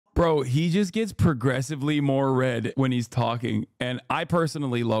Bro, he just gets progressively more red when he's talking, and I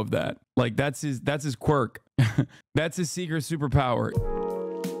personally love that. Like that's his quirk. That's his secret superpower.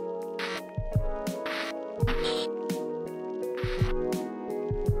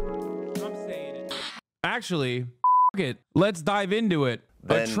 I'm saying it. Actually, it. Let's dive into it.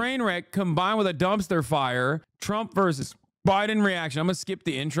 A train wreck combined with a dumpster fire. Trump versus Biden reaction. I'm gonna skip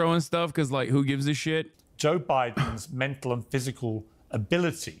the intro and stuff because, like, who gives a shit? Joe Biden's mental and physical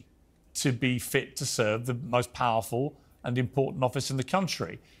ability to be fit to serve the most powerful and important office in the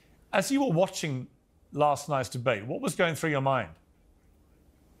country. As you were watching last night's debate, what was going through your mind?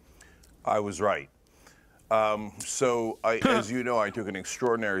 I was right. As you know, I took an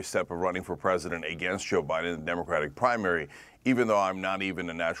extraordinary step of running for president against Joe Biden in the Democratic primary, even though I'm not even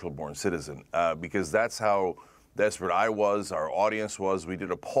a natural-born citizen, because that's how desperate I was, our audience was. We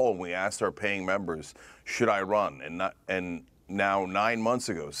did a poll and we asked our paying members, should I run? And now 9 months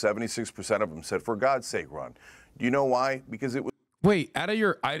ago, 76% of them said, for God's sake, run. Do you know why? Because it was... Wait, out of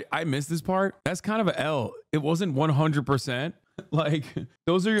your... I missed this part. That's kind of an L. It wasn't 100%. Like,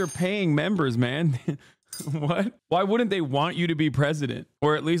 those are your paying members, man. What? Why wouldn't they want you to be president?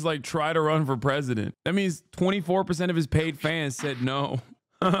 Or at least, like, try to run for president? That means 24% of his paid fans said no.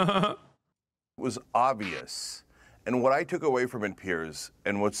 It was obvious. And what I took away from it, Piers,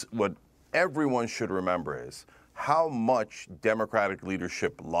 and what everyone should remember is how much Democratic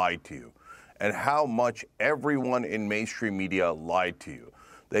leadership lied to you and how much everyone in mainstream media lied to you.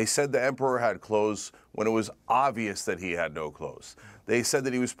 They said the emperor had clothes when it was obvious that he had no clothes. They said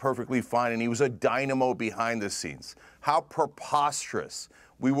that he was perfectly fine and he was a dynamo behind the scenes. How preposterous.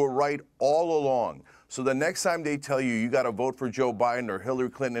 We were right all along. So the next time they tell you got to vote for Joe Biden or Hillary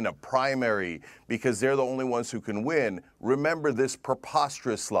Clinton in a primary because they're the only ones who can win, remember this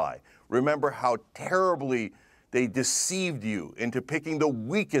preposterous lie. Remember how terribly they deceived you into picking the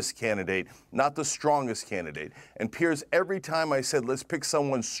weakest candidate, not the strongest candidate. And Piers, every time I said, let's pick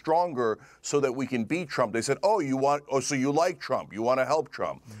someone stronger so that we can beat Trump, they said, so you like Trump, you want to help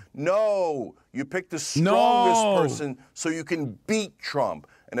Trump. No, you picked the strongest person so you can beat Trump.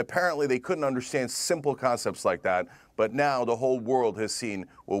 And apparently they couldn't understand simple concepts like that. But now the whole world has seen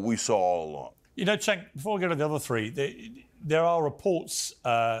what we saw all along. You know, Cenk, before we go to the other three, there are reports,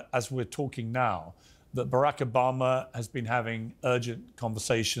 as we're talking now, that Barack Obama has been having urgent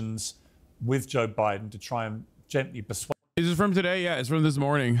conversations with Joe Biden to try and gently persuade him. Is this from today? Yeah, it's from this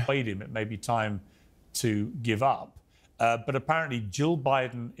morning. It may be time to give up. But apparently Jill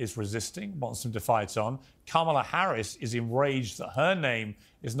Biden is resisting, wants him to fight on. Kamala Harris is enraged that her name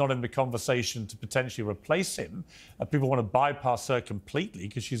is not in the conversation to potentially replace him. People want to bypass her completely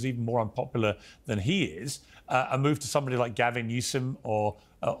because she's even more unpopular than he is, and move to somebody like Gavin Newsom or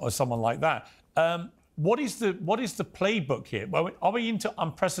someone like that. What is the playbook here? Well, are we into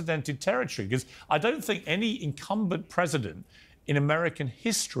unprecedented territory? Because I don't think any incumbent president in American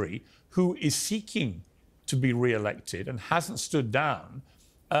history who is seeking to be re-elected and hasn't stood down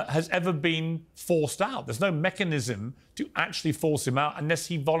has ever been forced out. There's no mechanism to actually force him out unless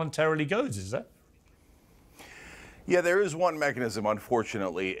he voluntarily goes, is there? Yeah, there is one mechanism,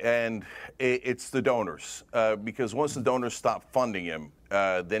 unfortunately, and it's the donors. Because once the donors stop funding him,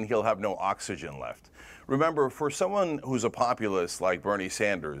 then he'll have no oxygen left. Remember, for someone who's a populist like Bernie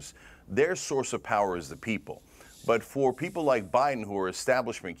Sanders, their source of power is the people. But for people like Biden, who are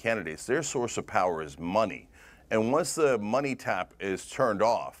establishment candidates, their source of power is money. And once the money tap is turned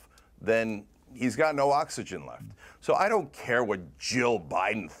off, then he's got no oxygen left. So I don't care what Jill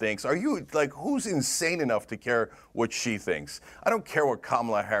Biden thinks. Are you, like, who's insane enough to care what she thinks? I don't care what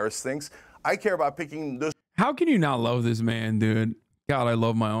Kamala Harris thinks. I care about picking the... How can you not love this man, dude? God, I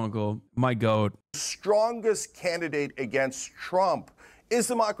love my uncle, my goat. Strongest candidate against Trump. Is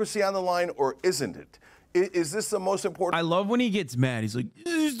democracy on the line or isn't it? Is this the most important? I love when he gets mad. He's like,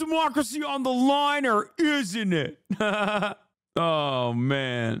 is democracy on the line or isn't it? Oh,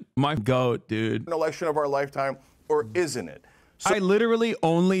 man. My goat, dude. An election of our lifetime or isn't it? So I literally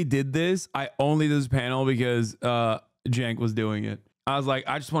only did this. I only did this panel because Cenk was doing it. I was like,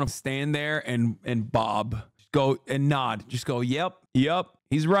 I just want to stand there and bob. Go and nod. Just go, yep,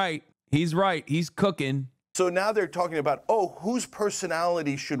 he's right. He's right. He's cooking. So now they're talking about, oh, whose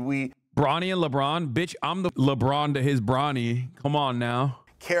personality should we... Bronny and LeBron? Bitch, I'm the LeBron to his Bronny. Come on now.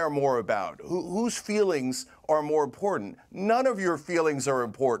 Care more about? Whose feelings are more important? None of your feelings are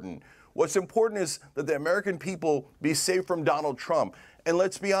important. What's important is that the American people be safe from Donald Trump. And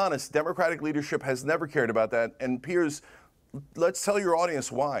let's be honest, Democratic leadership has never cared about that. And Piers, let's tell your audience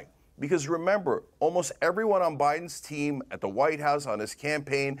why. Because remember, almost everyone on Biden's team, at the White House, on his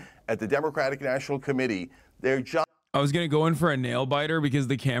campaign, at the Democratic National Committee, their job... I was gonna go in for a nail biter because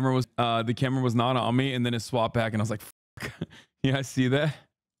the camera was not on me, and then it swapped back, and I was like, fuck. Yeah, I see that.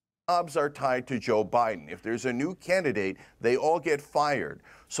 Jobs are tied to Joe Biden. If there's a new candidate, they all get fired.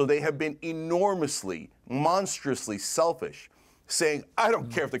 So they have been enormously, monstrously selfish, saying, I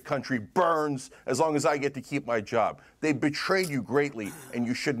don't care if the country burns as long as I get to keep my job. They betrayed you greatly, and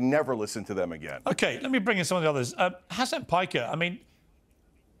you should never listen to them again. Okay, let me bring in some of the others. Hasan Piker, I mean,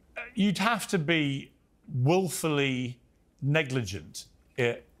 you'd have to be willfully negligent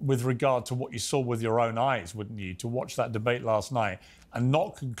with regard to what you saw with your own eyes, wouldn't you, to watch that debate last night and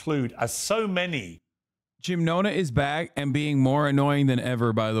not conclude, as so many. Jim Nona is back and being more annoying than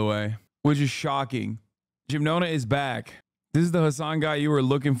ever, by the way, which is shocking. Jim Nona is back. This is the Hasan guy you were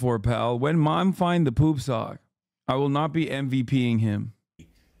looking for, pal. When mom find the poop sock, I will not be MVPing him.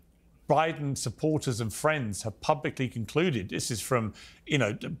 Biden supporters and friends have publicly concluded, this is from, you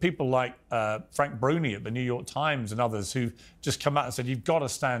know, people like Frank Bruni at the New York Times and others who just come out and said, you've got to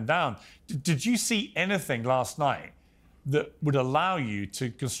stand down. Did you see anything last night that would allow you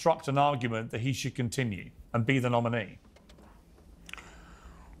to construct an argument that he should continue and be the nominee?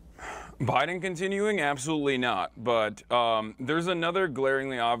 Biden continuing? Absolutely not. But there's another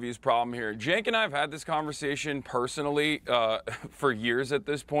glaringly obvious problem here. Cenk and I have had this conversation personally for years at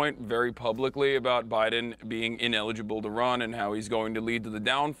this point, very publicly, about Biden being ineligible to run and how he's going to lead to the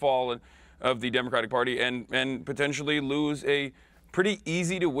downfall of the Democratic Party and potentially lose a pretty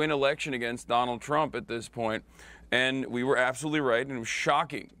easy to win election against Donald Trump at this point. And we were absolutely right. And it was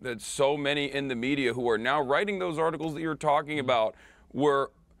shocking that so many in the media who are now writing those articles that you're talking about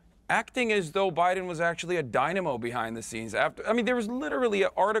were acting as though Biden was actually a dynamo behind the scenes. I mean, there was literally an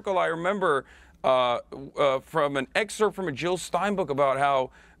article I remember from an excerpt from a Jill Stein book about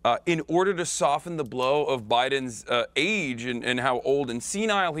how in order to soften the blow of Biden's age and how old and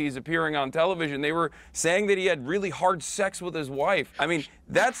senile he's appearing on television, they were saying that he had really hard sex with his wife. I mean,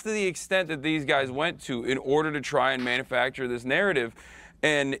 that's to the extent that these guys went to in order to try and manufacture this narrative.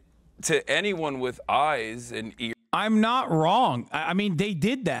 And to anyone with eyes and ears, I'm not wrong. I mean, they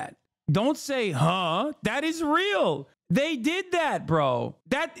did that. Don't say, huh? That is real. They did that, bro.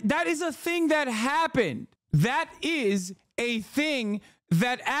 That is a thing that happened. That is a thing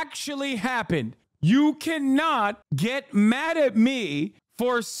that actually happened. You cannot get mad at me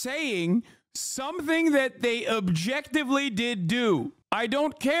for saying something that they objectively did do. I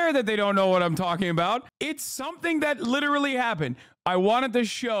don't care that they don't know what I'm talking about. It's something that literally happened. I wanted to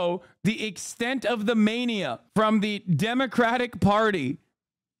show the extent of the mania from the Democratic Party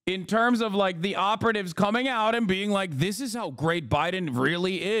in terms of like the operatives coming out and being like, this is how great Biden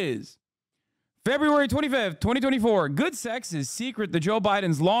really is. February 25th, 2024. Good sex is secret to Joe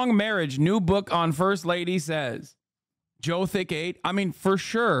Biden's long marriage. New book on First Lady says. Joe Thick 8. I mean, for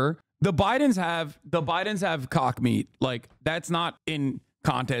sure, the Bidens have cock meat. Like, that's not in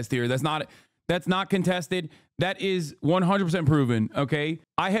contest here. That's not contested. That is 100% proven, okay?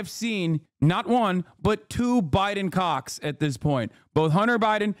 I have seen not one, but two Biden cocks at this point. Both Hunter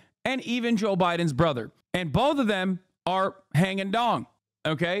Biden and even Joe Biden's brother. And both of them are hanging dong,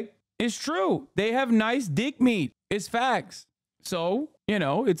 okay? It's true. They have nice dick meat. It's facts. So, you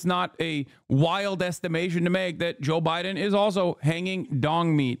know, it's not a wild estimation to make that Joe Biden is also hanging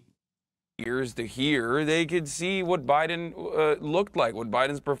dong meat. ears to hear, they could see what Biden looked like, what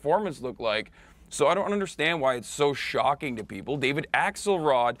Biden's performance looked like. So I don't understand why it's so shocking to people. David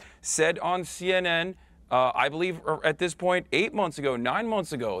Axelrod said on CNN, I believe at this point, 8 months ago, 9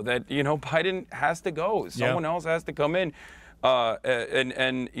 months ago, that, you know, Biden has to go. Someone else has to come in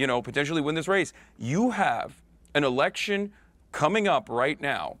and, you know, potentially win this race. You have an election coming up right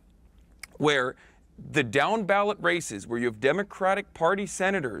now where the down ballot races, where you have Democratic Party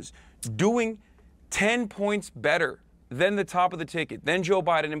senators doing 10 points better than the top of the ticket, than Joe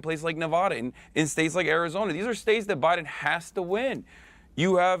Biden in places like Nevada, in states like Arizona. These are states that Biden has to win.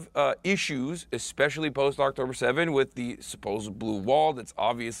 You have issues, especially post-October 7, with the supposed blue wall that's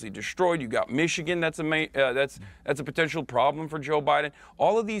obviously destroyed. You got Michigan, that's a potential problem for Joe Biden.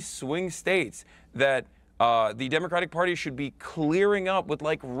 All of these swing states that the Democratic Party should be clearing up with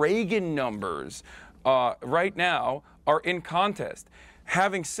like Reagan numbers right now are in contest.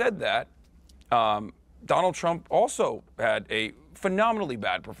 Having said that, Donald Trump also had a phenomenally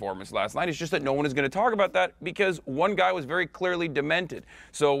bad performance last night. It's just that no one is going to talk about that because one guy was very clearly demented.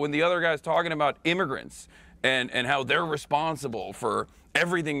 So when the other guy's talking about immigrants and how they're responsible for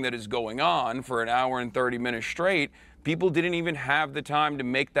everything that is going on for an hour and 30 minutes straight, people didn't even have the time to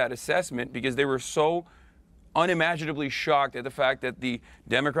make that assessment because they were so unimaginably shocked at the fact that the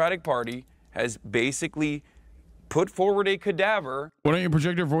Democratic Party has basically put forward a cadaver. Why don't you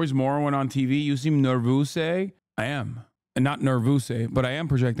project your voice more when on TV? You seem nervous, eh? I am. And not nervous, but I am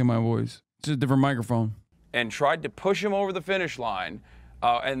projecting my voice. It's just a different microphone. And tried to push him over the finish line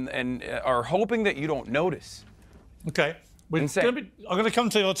and are hoping that you don't notice. Okay. I'm going to come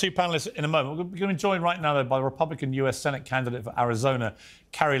to your two panelists in a moment. We're going to be joined right now, though, by Republican U.S. Senate candidate for Arizona,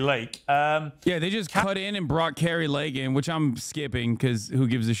 Carrie Lake. Yeah, they just cut in and brought Carrie Lake in, which I'm skipping because who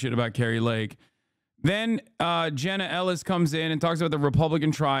gives a shit about Carrie Lake? Then Jenna Ellis comes in and talks about the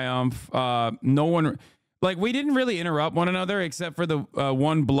Republican triumph. No one... Like, we didn't really interrupt one another except for the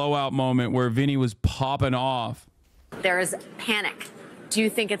one blowout moment where Vinny was popping off. There is panic. Do you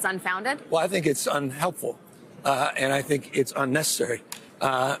think it's unfounded? Well, I think it's unhelpful, and I think it's unnecessary.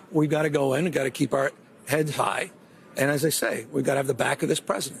 We've got to go in and got to keep our heads high. And as I say, we've got to have the back of this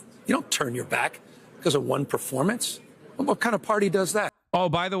president. You don't turn your back because of one performance. What kind of party does that? Oh,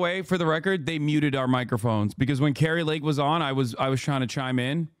 by the way, for the record, they muted our microphones because when Carrie Lake was on, I was trying to chime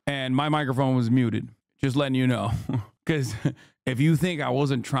in, and my microphone was muted. Just letting you know, because if you think I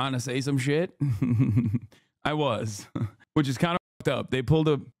wasn't trying to say some shit, I was, which is kind of fucked up. They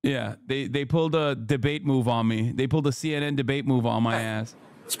pulled they pulled a debate move on me. They pulled a CNN debate move on my ass.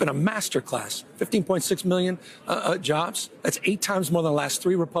 It's been a masterclass. 15.6 million jobs. That's 8 times more than the last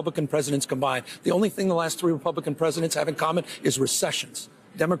 3 Republican presidents combined. The only thing the last 3 Republican presidents have in common is recessions.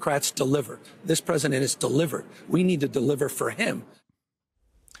 Democrats deliver. This president has delivered. We need to deliver for him.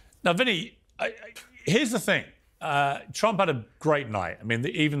 Now, Vinny, here's the thing. Trump had a great night. I mean,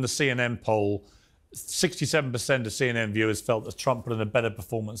 even the CNN poll, 67% of CNN viewers felt that Trump put in a better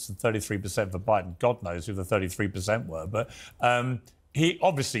performance than 33% for Biden. God knows who the 33% were. But he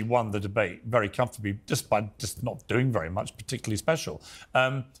obviously won the debate very comfortably just by not doing very much particularly special.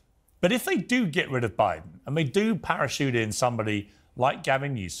 But if they do get rid of Biden and they do parachute in somebody like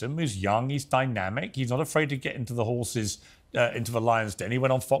Gavin Newsom, who's young, he's dynamic, he's not afraid to get into the horses, into the lion's den. He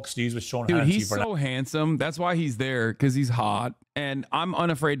went on Fox News with Sean Hannity. Dude, he's so handsome. That's why he's there, because he's hot. And I'm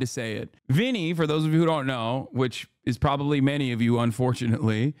unafraid to say it. Vinny, for those of you who don't know, which is probably many of you,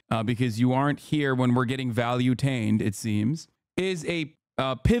 unfortunately, because you aren't here when we're getting value-tained, it seems, is a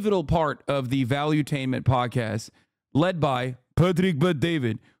pivotal part of the Value-Tainment podcast, led by Patrick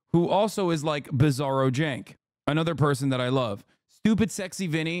Bet-David, who also is like Bizarro Cenk, another person that I love. Stupid Sexy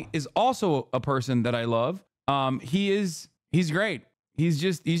Vinny is also a person that I love. He's great. He's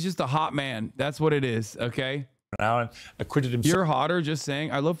just a hot man. That's what it is. Okay. Now and acquitted himself. You're hotter. Just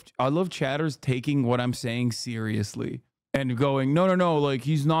saying. I love chatters taking what I'm saying seriously and going, no. Like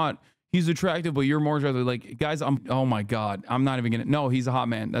he's attractive, but you're more attractive. Like guys, oh my God. I'm not even gonna, no, he's a hot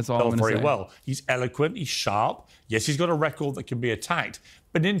man. That's all I'm gonna say. Very well. He's eloquent. He's sharp. Yes, he's got a record that can be attacked.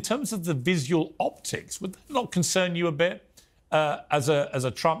 But in terms of the visual optics, would that not concern you a bit as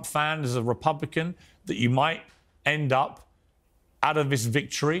a Trump fan, as a Republican, that you might end up out of this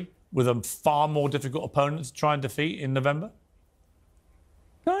victory with a far more difficult opponent to try and defeat in November?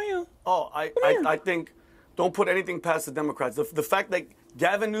 I think don't put anything past the Democrats. The fact that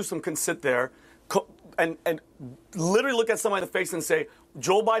Gavin Newsom can sit there and literally look at somebody in the face and say,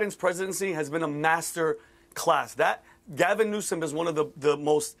 Joe Biden's presidency has been a master class. That Gavin Newsom is one of the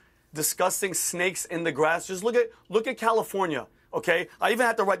most disgusting snakes in the grass. Just look at California. Okay, I even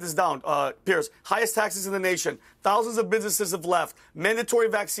had to write this down, Piers. Highest taxes in the nation. Thousands of businesses have left. Mandatory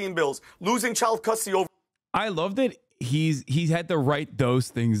vaccine bills. Losing child custody over. I love that he's had to write those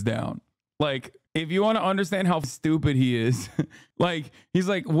things down. Like, if you want to understand how stupid he is, like, he's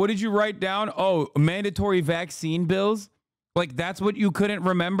like, what did you write down? Oh, mandatory vaccine bills? Like, that's what you couldn't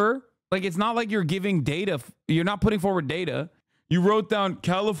remember? Like, it's not like you're giving data. You're not putting forward data. You wrote down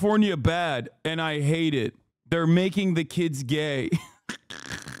California bad, and I hate it. They're making the kids gay.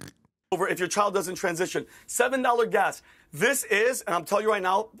 Over if your child doesn't transition. $7 gas. This is, and I'm telling you right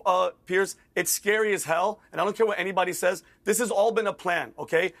now, Piers, it's scary as hell. And I don't care what anybody says. This has all been a plan,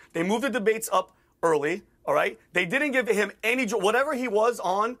 okay? They moved the debates up early, all right? They didn't give him any, whatever he was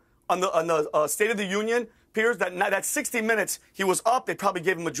on the State of the Union, Piers, that 60 minutes, he was up. They probably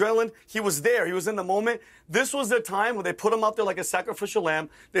gave him adrenaline. He was there. He was in the moment. This was the time when they put him out there like a sacrificial lamb.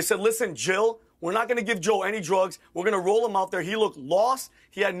 They said, listen, Jill, we're not going to give Joe any drugs. We're going to roll him out there. He looked lost.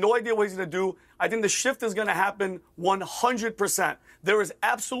 He had no idea what he's going to do. I think the shift is going to happen 100%. There is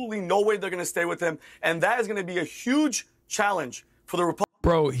absolutely no way they're going to stay with him. And that is going to be a huge challenge for the Republicans.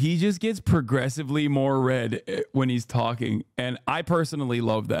 Bro, he just gets progressively more red when he's talking. And I personally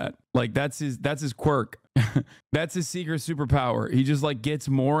love that. Like, that's his quirk. That's his secret superpower. He just like gets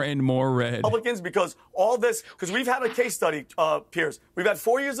more and more red. Republicans, because all this, because we've had a case study, Piers. We've had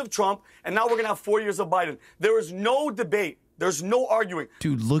 4 years of Trump, and now we're going to have 4 years of Biden. There is no debate. There's no arguing.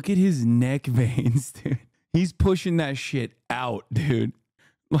 Dude, look at his neck veins, dude. He's pushing that shit out, dude.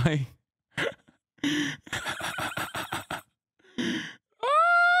 Like...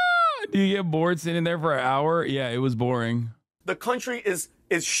 Do you get bored sitting there for an hour? Yeah, it was boring. The country is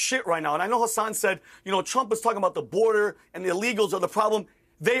shit right now. And I know Hasan said, you know, Trump was talking about the border and the illegals are the problem.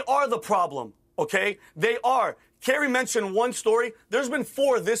 They are the problem, okay? They are. Kerry mentioned one story. There's been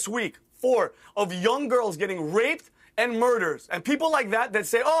 4 this week, 4 of young girls getting raped and murders. And people like that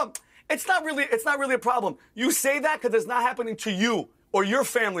say, oh, it's not really a problem. You say that because it's not happening to you or your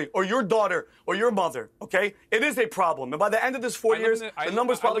family or your daughter or your mother, okay? It is a problem. And by the end of this 4 years, the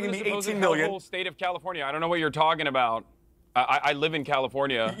number's probably going to be 18 million. The whole state of California. I don't know what you're talking about. I live in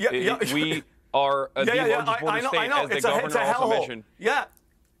California. We are the largest border state as the governor also mentioned.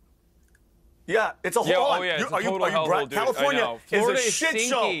 Yeah, it's a whole. Oh yeah, it's a total hellhole, dude. California is a shit sinking.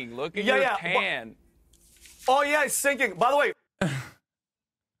 show. Look at your tan. Oh yeah, it's sinking. By the way.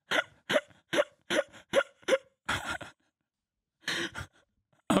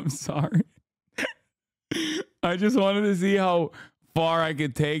 I'm sorry. I just wanted to see how far I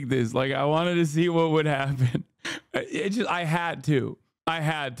could take this. Like, I wanted to see what would happen. I had to.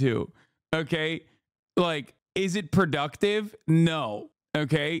 Okay. Like, is it productive? No.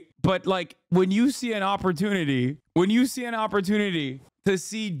 Okay. But like, when you see an opportunity to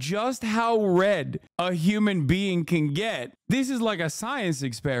see just how red a human being can get, this is like a science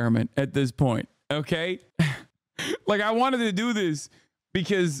experiment at this point. Okay. Like, I wanted to do this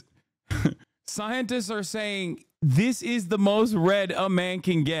because scientists are saying this is the most red a man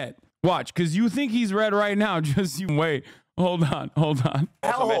can get. Watch, because you think he's red right now. Just you wait. Hold on.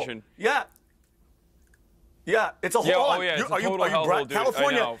 Yeah. Yeah, it's a whole. Oh yeah, it's a total hellhole, dude.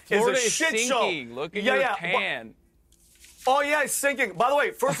 California is a shit show. Look at your tan. Oh yeah, it's sinking. By the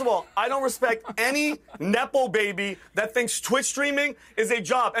way, first of all, I don't respect any nepo baby that thinks Twitch streaming is a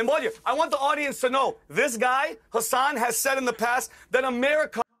job. And I want the audience to know this guy Hasan has said in the past that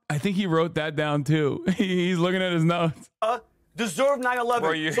America. I think he wrote that down too. He's looking at his notes. Deserved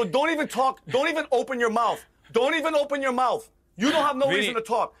 9/11. So don't even talk. Don't even open your mouth. Don't even open your mouth. You don't have no reason to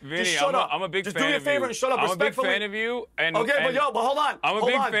talk. Just shut up. I'm a big fan of you. Just do me a favor and shut up. I'm a big fan of you. Okay, but hold on. I'm a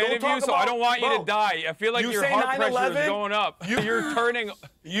big fan of you, so I don't want you to die. I feel like your heart pressure is going up. You're turning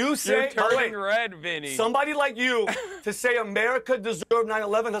red, Vinny. Somebody like you to say America deserved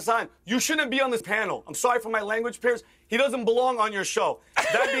 9/11, Hasan, you shouldn't be on this panel. I'm sorry for my language, Piers. He doesn't belong on your show.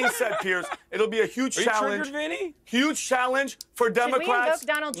 That being said, Piers, it'll be a huge challenge. Are you triggered, Vinny? Huge challenge for Democrats. Should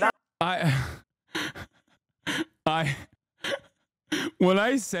we invoke Donald Trump? When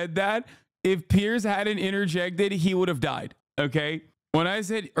I said that, if Piers hadn't interjected, he would have died. Okay? When I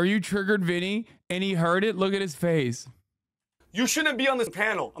said, are you triggered, Vinny? And he heard it, look at his face. You shouldn't be on this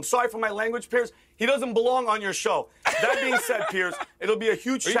panel. I'm sorry for my language, Piers. He doesn't belong on your show. That being said, Piers, it'll be a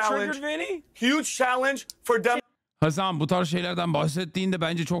huge challenge. Triggered, Vinny? Huge challenge for Democrats. Hasan, bu tarz şeylerden bahsettiğinde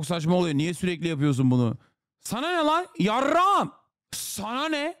bence çok saçma oluyor. Niye sürekli yapıyorsun bunu? Sana ne lan? Yarram! Sana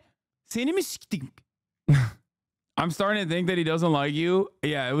ne? Seni mi siktik? I'm starting to think that he doesn't like you.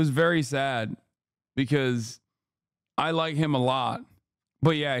 Yeah, it was very sad because I like him a lot.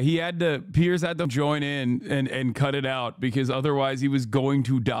 But yeah, Piers had to join in and cut it out because otherwise he was going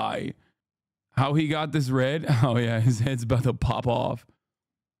to die. How he got this red? Oh yeah, his head's about to pop off.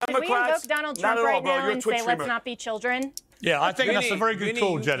 Should we invoke Donald Trump right now and say, let's not be children? Yeah, I think that's a very good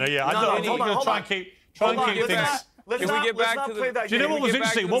call, Jenna. Yeah, I think we'll try and keep things. Let's not play that Do you know what was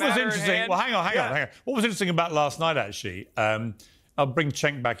interesting? Well, hang on. What was interesting about last night, actually? I'll bring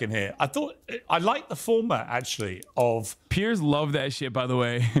Cenk back in here. I liked the format, actually, of... Piers loved that shit, by the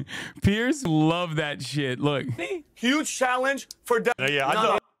way. Piers loved that shit. Look. Huge challenge for... Let me...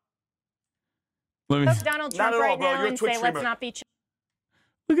 Donald Trump right now and say, let's not be children.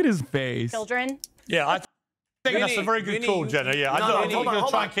 Look at his face. Children. Yeah, I think that's a very good call, Jenna. Yeah, I think we'll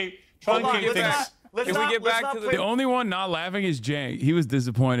try and keep things... The only one not laughing is Cenk. He was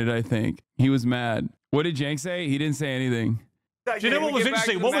disappointed, I think. He was mad. What did Cenk say? He didn't say anything. Do you know what was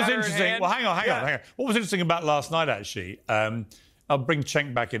interesting? Well, hang on. What was interesting about last night, actually? I'll bring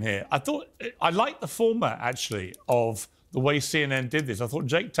Cenk back in here. I liked the format, actually, of the way CNN did this. I thought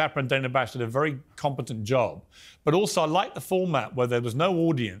Jake Tapper and Dana Bash did a very competent job. But also, I liked the format where there was no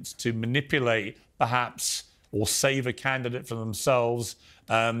audience to manipulate, perhaps, or save a candidate for themselves.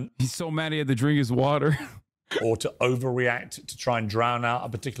 He's so mad he had to drink his water. Or to overreact to try and drown out a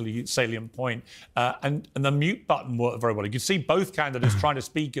particularly salient point. And the mute button worked very well. You could see both candidates trying to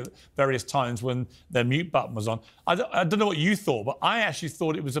speak at various times when their mute button was on. I don't know what you thought, but I actually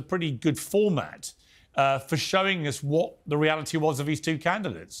thought it was a pretty good format for showing us what the reality was of these two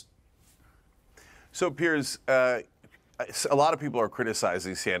candidates. So, Piers, a lot of people are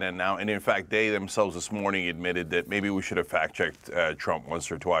criticizing CNN now, and in fact, they themselves this morning admitted that maybe we should have fact-checked Trump once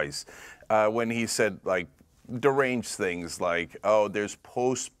or twice when he said, like, deranged things like, oh, there's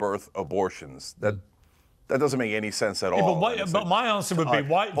post-birth abortions. That doesn't make any sense at all. But my answer would be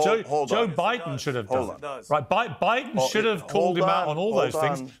why Joe Biden should have done it. Right, Biden should have called him out on all those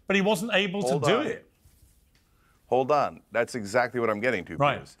things, but he wasn't able to do it. Hold on. That's exactly what I'm getting to.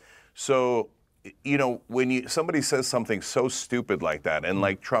 Right. Piers. So, you know, when somebody says something so stupid like that, and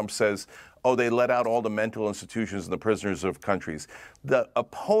like Trump says, oh, they let out all the mental institutions and the prisoners of countries, the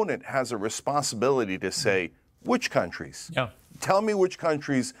opponent has a responsibility to say, which countries? Yeah. Tell me which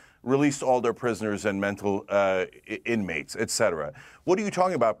countries released all their prisoners and mental inmates, etc. What are you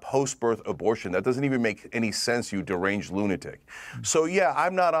talking about, post-birth abortion? That doesn't even make any sense, you deranged lunatic. So, yeah,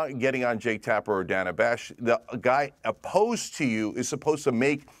 I'm not getting on Jake Tapper or Dana Bash. The guy opposed to you is supposed to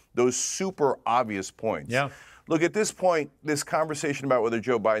make those super obvious points. Yeah. Look, at this point, this conversation about whether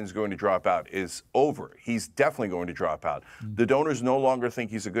Joe Biden's going to drop out is over. He's definitely going to drop out. The donors no longer think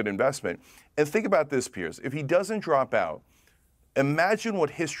he's a good investment. And think about this, Piers. If he doesn't drop out, imagine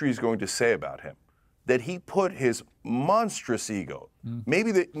what history is going to say about him. That he put his monstrous ego,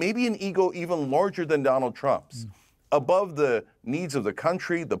 maybe an ego even larger than Donald Trump's, above the needs of the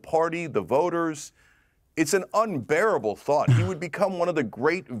country, the party, the voters. It's an unbearable thought. He would become one of the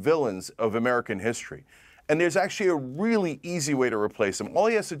great villains of American history. And there's actually a really easy way to replace him. All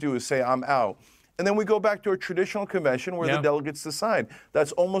he has to do is say, I'm out. And then we go back to a traditional convention where the delegates decide.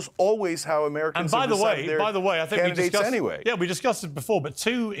 That's almost always how Americans decide their by the way, I think candidates we discussed, anyway. Yeah, we discussed it before, but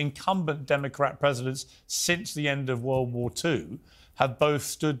two incumbent Democrat presidents since the end of World War II have both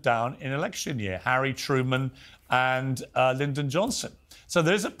stood down in election year, Harry Truman and Lyndon Johnson. So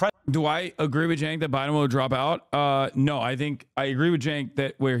there's a Do I agree with Cenk that Biden will drop out? No, I think I agree with Cenk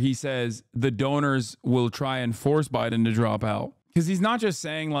that where he says the donors will try and force Biden to drop out. Because he's not just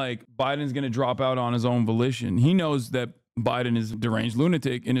saying like Biden's going to drop out on his own volition. He knows that Biden is a deranged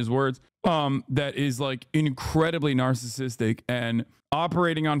lunatic, in his words, that is like incredibly narcissistic and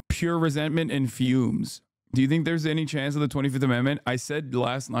operating on pure resentment and fumes. Do you think there's any chance of the 25th Amendment? I said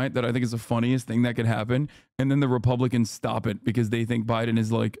last night that I think it's the funniest thing that could happen. And then the Republicans stop it because they think Biden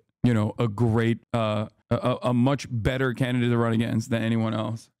is like, you know, a great, a much better candidate to run against than anyone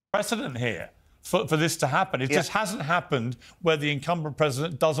else. Precedent here for this to happen. It just hasn't happened where the incumbent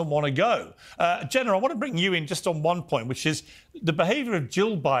president doesn't want to go. Jenna, I want to bring you in just on one point, which is the behavior of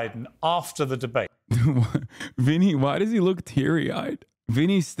Jill Biden after the debate. Vinny, why does he look teary-eyed?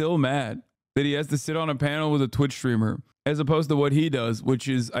 Vinny's still mad that he has to sit on a panel with a Twitch streamer, as opposed to what he does, which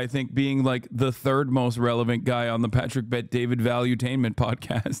is, I think, being like the third most relevant guy on the Patrick Bet David Valuetainment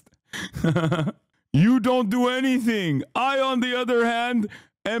podcast. You don't do anything. I, on the other hand,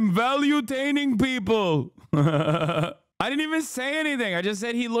 am valuetaining people. I didn't even say anything. I just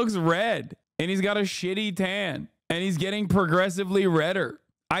said he looks red and he's got a shitty tan and he's getting progressively redder.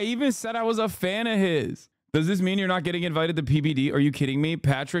 I even said I was a fan of his. Does this mean you're not getting invited to PBD? Are you kidding me?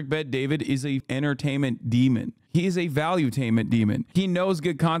 Patrick Bet David is a entertainment demon. He is a valuetainment demon. He knows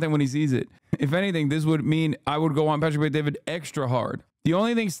good content when he sees it. If anything, this would mean I would go on Patrick Bet David extra hard. The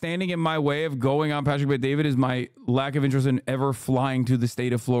only thing standing in my way of going on Patrick Bet David is my lack of interest in ever flying to the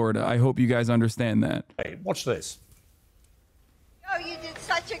state of Florida. I hope you guys understand that. Hey, watch this. Oh, you did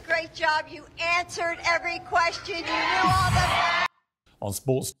such a great job. You answered every question. You knew all the... On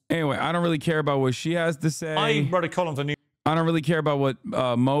sports. Anyway, I don't really care about what she has to say. I wrote a column for New. I don't really care about what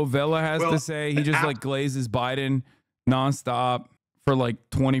Mo Vela has to say. He just like glazes Biden nonstop for like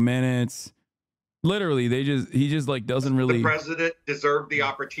 20 minutes. Literally, he just like doesn't really. The president deserved the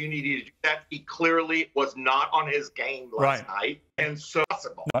opportunity to do that. He clearly was not on his game last night, and so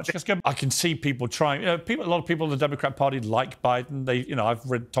possible. I can see people trying. A lot of people in the Democrat Party like Biden. I've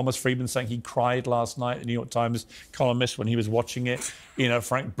read Thomas Friedman saying he cried last night. The New York Times columnist when he was watching it.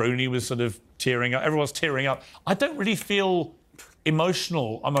 Frank Bruni was sort of tearing up. Everyone's tearing up. I don't really feel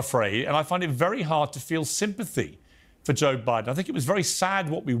emotional, I'm afraid, and I find it very hard to feel sympathy for Joe Biden. I think it was very sad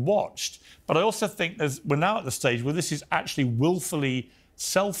what we watched, but I also think we're now at the stage where this is actually willfully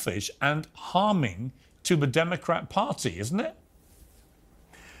selfish and harming to the Democrat Party, isn't it?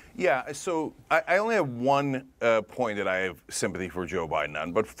 Yeah, so I only have one point that I have sympathy for Joe Biden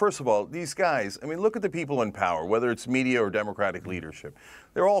on. But first of all, these guys, I mean, look at the people in power, whether it's media or Democratic leadership.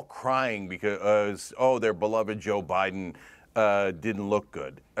 They're all crying because, their beloved Joe Biden didn't look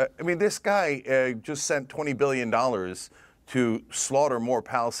good. I mean, this guy just sent $20 billion to slaughter more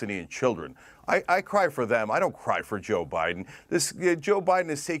Palestinian children. I cry for them. I don't cry for Joe Biden. Joe Biden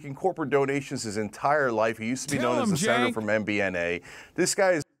has taken corporate donations his entire life. He used to be known as the senator from MBNA. This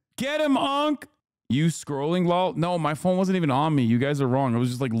guy is... Get him, Unc! You scrolling, lol? No, my phone wasn't even on me. You guys are wrong. I was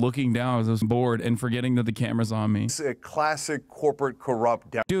just like looking down as I was bored and forgetting that the camera's on me. It's a classic corporate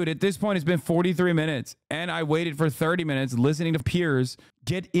corrupt. Dude, at this point, it's been 43 minutes, and I waited for 30 minutes listening to Piers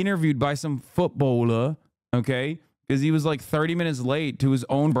get interviewed by some footballer, okay? Because he was like 30 minutes late to his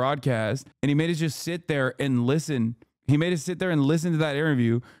own broadcast, and he made us just sit there and listen. He made us sit there and listen to that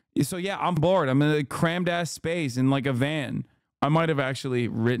interview. So yeah, I'm bored. I'm in a crammed ass space in like a van. I might have actually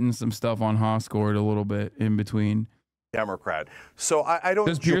written some stuff on Hascourt a little bit in between. Democrat. So I don't.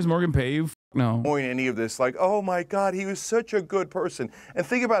 Does Piers Morgan pay you? No. Point any of this like, oh my God, he was such a good person. And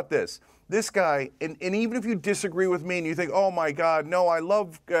think about this. This guy, and even if you disagree with me and you think, oh my God, no, I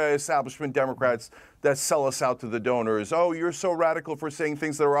love establishment Democrats that sell us out to the donors. Oh, you're so radical for saying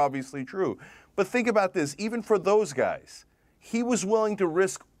things that are obviously true. But think about this. Even for those guys, he was willing to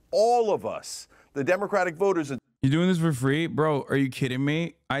risk all of us, the Democratic voters. You doing this for free? Bro, are you kidding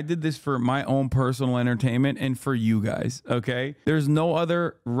me? I did this for my own personal entertainment and for you guys, okay? There's no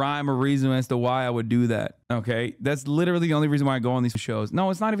other rhyme or reason as to why I would do that, okay? That's literally the only reason why I go on these shows. No,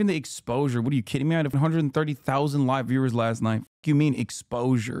 it's not even the exposure. What are you kidding me? I had 130,000 live viewers last night. What do you mean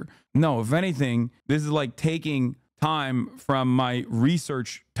exposure? No, if anything, this is like taking time from my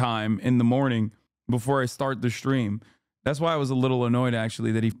research time in the morning before I start the stream. That's why I was a little annoyed,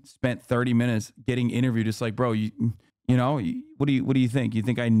 actually, that he spent 30 minutes getting interviewed. It's like, bro, you know, what do you think? You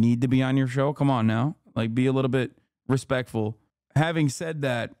think I need to be on your show? Come on now. Like, be a little bit respectful. Having said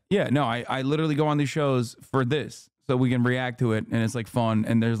that, yeah, no, I literally go on these shows for this so we can react to it. And it's like fun.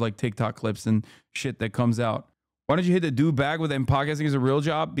 And there's like TikTok clips and shit that comes out. Why don't you hit the do bag with them? Podcasting is a real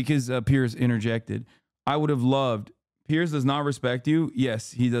job because Piers interjected. I would have loved. Piers does not respect you.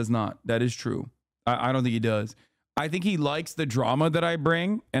 Yes, he does not. That is true. I don't think he does. I think he likes the drama that I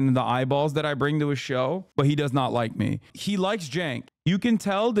bring and the eyeballs that I bring to a show, but he does not like me. He likes Cenk. You can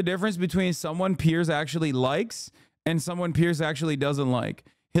tell the difference between someone Piers actually likes and someone Piers actually doesn't like.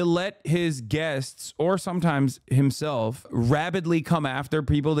 He'll let his guests or sometimes himself rabidly come after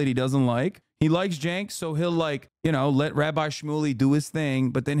people that he doesn't like. He likes Cenk, so he'll like, you know, let Rabbi Shmuley do his thing,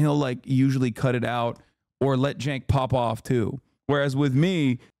 but then he'll like usually cut it out or let Cenk pop off too. Whereas with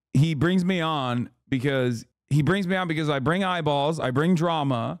me, he brings me on because I bring eyeballs, I bring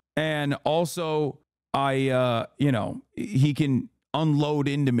drama, and also I, you know, he can unload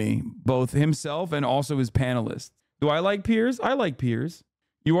into me, both himself and also his panelists. Do I like Piers? I like Piers.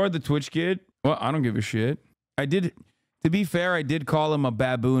 You are the Twitch kid? Well, I don't give a shit. To be fair, I did call him a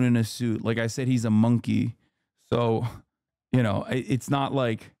baboon in a suit. Like I said, he's a monkey. So, you know, it's not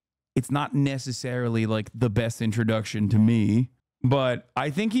necessarily like the best introduction to me, but I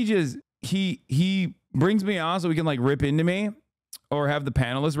think he brings me on so we can like rip into me or have the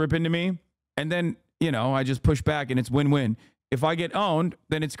panelists rip into me. And then, you know, I just push back and it's win-win. If I get owned,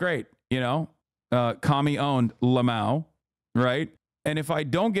 then it's great. You know, commie owned Lamau, right? And if I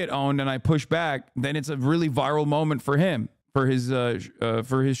don't get owned and I push back, then it's a really viral moment for him, for his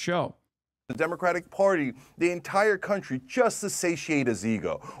show. The Democratic Party, the entire country, just to satiate his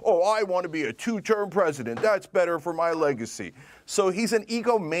ego. Oh, I want to be a two-term president. That's better for my legacy. So he's an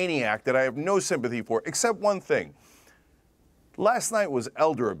egomaniac that I have no sympathy for, except one thing. Last night was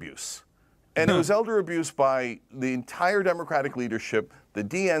elder abuse. And it was elder abuse by the entire Democratic leadership, the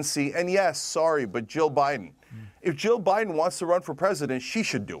DNC, and yes, sorry, but Jill Biden. If Jill Biden wants to run for president, she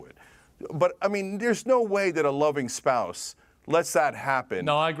should do it. But, I mean, there's no way that a loving spouse lets that happen.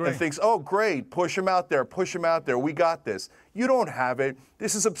 No, I agree. And thinks, oh, great, push him out there, we got this. You don't have it.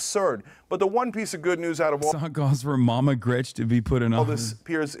 This is absurd. But the one piece of good news out of all It's not cause for Mama Gretch to be put in office. This,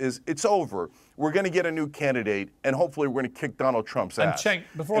 Piers, is it's over. We're going to get a new candidate, and hopefully we're going to kick Donald Trump's ass. And Cenk,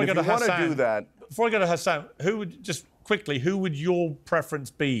 before I go to Hasan, who would your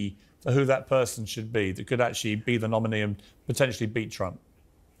preference be for who that person should be that could actually be the nominee and potentially beat Trump?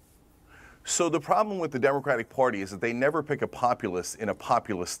 So the problem with the Democratic Party is that they never pick a populist in a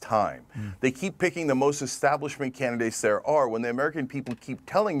populist time. They keep picking the most establishment candidates there are when the American people keep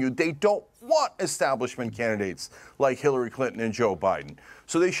telling you they don't want establishment candidates like Hillary Clinton and Joe Biden.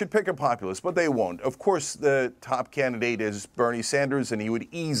 So they should pick a populist, but they won't. Of course, the top candidate is Bernie Sanders, and he would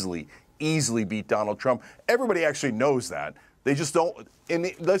easily beat Donald Trump. Everybody actually knows that. They just don't.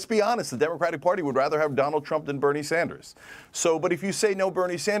 And let's be honest, the Democratic Party would rather have Donald Trump than Bernie Sanders. So, but if you say, no,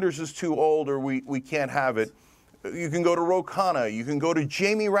 Bernie Sanders is too old or we can't have it, you can go to Ro Khanna. You can go to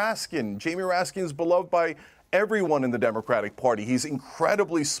Jamie Raskin. Jamie Raskin is beloved by everyone in the Democratic Party. He's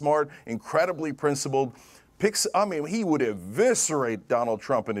incredibly smart, incredibly principled. He would eviscerate Donald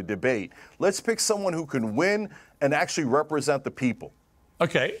Trump in a debate. Let's pick someone who can win and actually represent the people.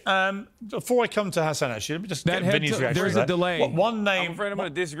 Okay, before I come to Hasan, actually, let me just get Vinny's reaction. There's a delay. One name. I'm afraid I'm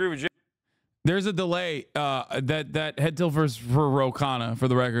going to disagree with you. There's a delay. That head tilt for Ro Khanna, for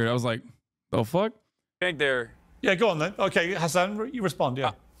the record. I was like, the fuck? Cenk there. Yeah, go on then. Okay, Hasan, you respond.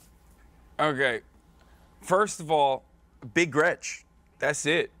 Yeah. Okay. First of all, Big Gretch. That's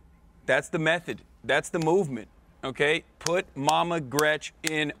it. That's the method. That's the movement. Okay? Put Mama Gretch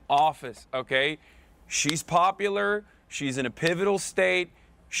in office. Okay? She's popular. She's in a pivotal state.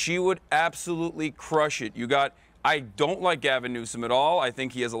 She would absolutely crush it. I don't like Gavin Newsom at all. I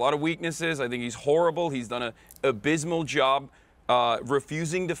think he has a lot of weaknesses. I think he's horrible. He's done an abysmal job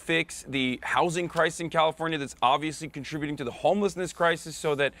refusing to fix the housing crisis in California that's obviously contributing to the homelessness crisis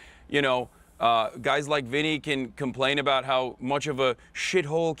so that, guys like Vinny can complain about how much of a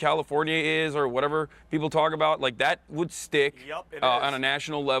shithole California is or whatever people talk about. Like, that would stick on a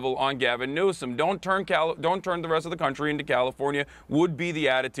national level on Gavin Newsom. Don't turn the rest of the country into California would be the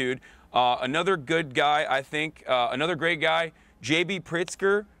attitude. Another good guy, I think, another great guy, J.B.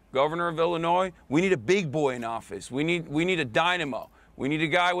 Pritzker, governor of Illinois. We need a big boy in office. We need a dynamo. We need a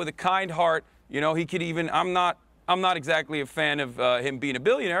guy with a kind heart. He could even, I'm not exactly a fan of him being a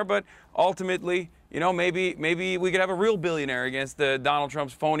billionaire, but ultimately, maybe we could have a real billionaire against Donald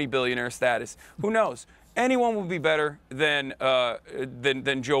Trump's phony billionaire status. Who knows? Anyone would be better than Joe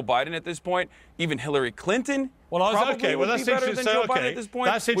Biden at this point. Even Hillary Clinton. Well, okay. Well, that's interesting. So, okay,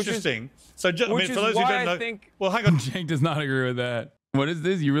 that's interesting. For those who don't know, well, hang on. Cenk does not agree with that. What is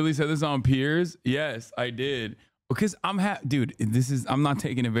this? You really said this on Piers? Yes, I did. Because dude, I'm not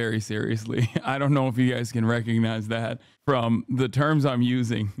taking it very seriously. I don't know if you guys can recognize that from the terms I'm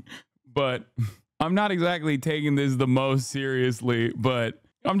using, but I'm not exactly taking this the most seriously, but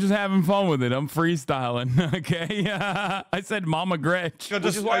I'm just having fun with it. I'm freestyling. Okay. I said Mama Gretch. Which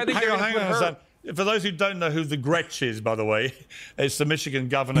is why I think hang on, Hasan. For those who don't know who the Gretch is, by the way, it's the Michigan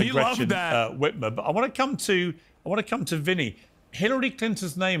governor Gretchen Whitmer. But I want to come to Vinny. Hillary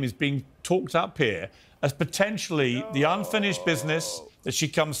Clinton's name is being talked up here as potentially the unfinished business that she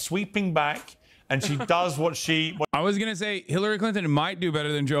comes sweeping back and she does what I was going to say Hillary Clinton might do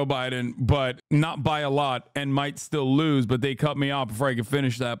better than Joe Biden, but not by a lot, and might still lose, but they cut me off before I could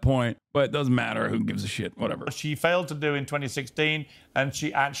finish that point. But it doesn't matter. Who gives a shit? Whatever. She failed to do in 2016, and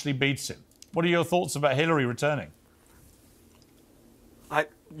she actually beats him. What are your thoughts about Hillary returning?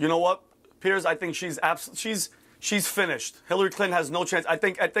 You know what, Piers? I think she's finished. Hillary Clinton has no chance. I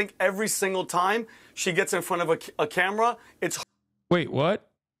think every single time she gets in front of a camera, it's. Wait, what?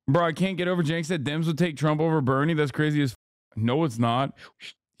 Bro, I can't get over. Cenk said Dems would take Trump over Bernie. That's crazy as. No, it's not.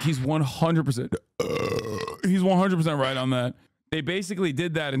 He's 100%. He's 100% right on that. They basically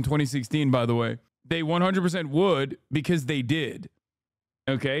did that in 2016, by the way. They 100% would because they did.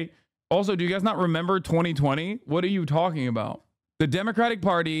 Okay. Also, do you guys not remember 2020? What are you talking about? The Democratic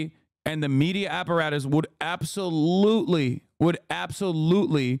Party and the media apparatus would absolutely,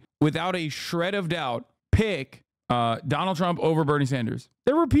 without a shred of doubt, pick Donald Trump over Bernie Sanders.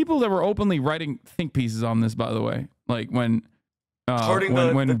 There were people that were openly writing think pieces on this, by the way, like when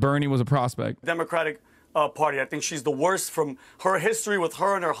Bernie was a prospect. Democratic Party. I think she's the worst. From her history with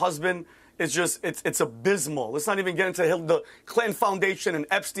her and her husband is just it's abysmal. Let's not even get into the Clinton Foundation and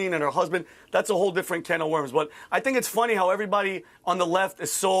Epstein and her husband. That's a whole different can of worms. But I think it's funny how everybody on the left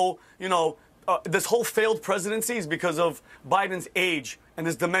is so, this whole failed presidency is because of Biden's age and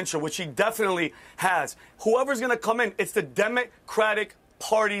his dementia, which he definitely has. Whoever's going to come in, it's the Democratic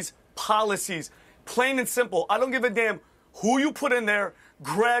Party's policies. Plain and simple. I don't give a damn who you put in there.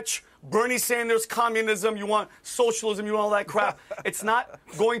 Gretch, Bernie Sanders, communism, you want socialism, you want all that crap. It's not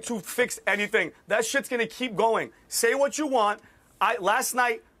going to fix anything. That shit's going to keep going. Say what you want. Last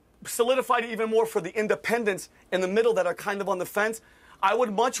night solidified it even more for the independents in the middle that are kind of on the fence. I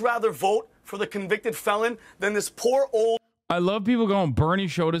would much rather vote for the convicted felon than this poor old. I love people going, Bernie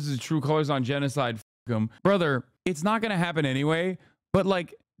showed us his true colors on genocide. F him. Brother, it's not going to happen anyway, but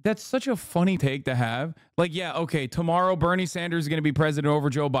like, that's such a funny take to have. Like, yeah, okay, tomorrow Bernie Sanders is going to be president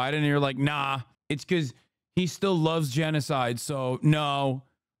over Joe Biden. And you're like, nah, it's because he still loves genocide. So no.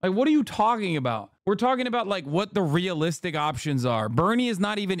 Like, what are you talking about? We're talking about like what the realistic options are. Bernie is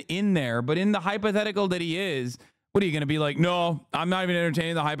not even in there, but in the hypothetical that he is, what are you going to be like? No, I'm not even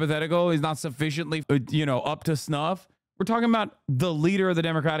entertaining the hypothetical. He's not sufficiently, up to snuff. We're talking about the leader of the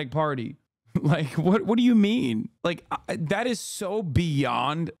Democratic Party. Like, what do you mean? Like, that is so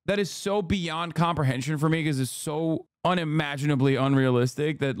beyond comprehension for me, because it's so unimaginably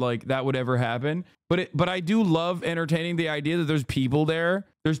unrealistic that like that would ever happen. But I do love entertaining the idea that there's people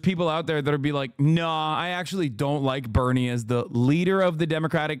out there that would be like, nah, I actually don't like Bernie as the leader of the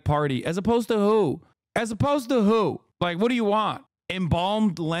Democratic Party. As opposed to who? Like, what do you want?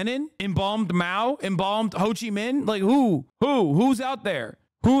 Embalmed Lenin? Embalmed Mao? Embalmed Ho Chi Minh? Like, who's out there?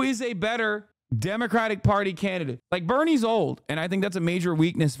 Who is a better Democratic Party candidate. Like Bernie's old, and I think that's a major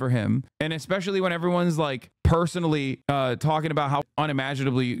weakness for him. And especially when everyone's like personally talking about how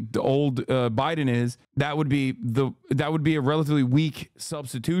unimaginably old Biden is, that would be a relatively weak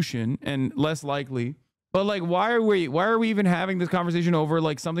substitution and less likely. But like, why are we even having this conversation over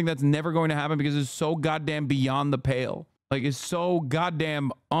like something that's never going to happen because it's so goddamn beyond the pale? Like, it's so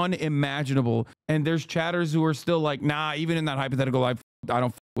goddamn unimaginable. And there's chatters who are still like, nah, even in that hypothetical life, I don't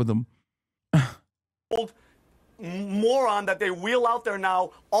f with them. Old moron that they wheel out there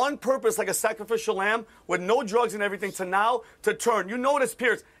now on purpose like a sacrificial lamb with no drugs and everything to turn. You notice,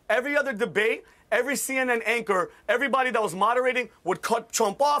 Piers, every other debate, every CNN anchor, everybody that was moderating would cut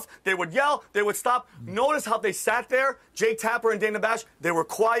Trump off. They would yell. They would stop. Notice how they sat there. Jake Tapper and Dana Bash, they were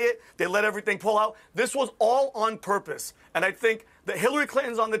quiet. They let everything pull out. This was all on purpose. And I think that Hillary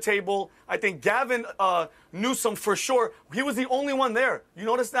Clinton's on the table. I think Gavin Newsom, for sure, he was the only one there. You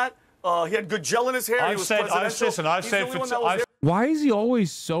notice that? He had good gel in his hair. Why is he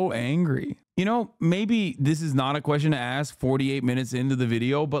always so angry? You know, maybe this is not a question to ask 48 minutes into the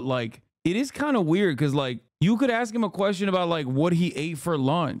video, but like, it is kind of weird because like you could ask him a question about like what he ate for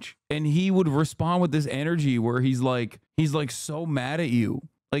lunch and he would respond with this energy where he's like so mad at you.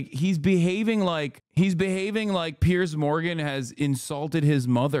 Like he's behaving like Piers Morgan has insulted his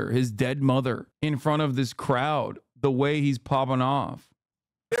mother, his dead mother, in front of this crowd, the way he's popping off.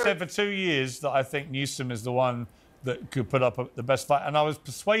 I said for 2 years that I think Newsom is the one that could put up the best fight. And I was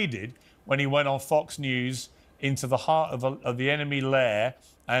persuaded when he went on Fox News into the heart of the enemy lair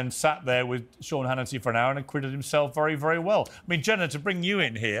and sat there with Sean Hannity for an hour and acquitted himself very, very well. I mean, Jenna, to bring you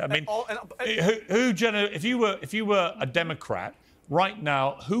in here, I mean, who Jenna, if you were a Democrat right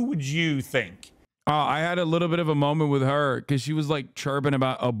now, who would you think? I had a little bit of a moment with her because she was like chirping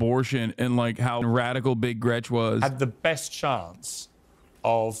about abortion and like how radical Big Gretch was. Had the best chance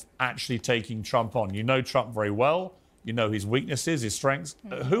of actually taking Trump on. You know Trump very well. You know his weaknesses, his strengths.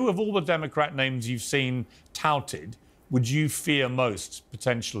 Who of all the Democrat names you've seen touted would you fear most,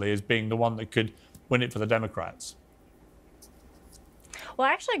 potentially, as being the one that could win it for the Democrats? Well,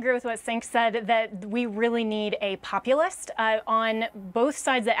 I actually agree with what Cenk said, that we really need a populist on both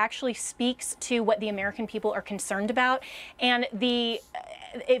sides that actually speaks to what the American people are concerned about. And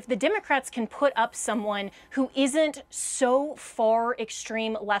if the Democrats can put up someone who isn't so far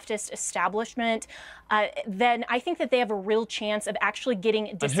extreme leftist establishment, then I think that they have a real chance of actually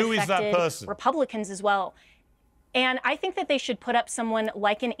getting disaffected Republicans as well. And I think that they should put up someone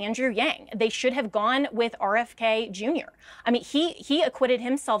like an Andrew Yang. They should have gone with RFK Jr. I mean, he acquitted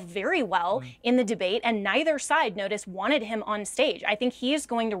himself very well in the debate, and neither side, notice, wanted him on stage. I think he is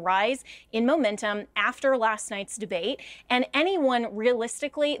going to rise in momentum after last night's debate. And anyone,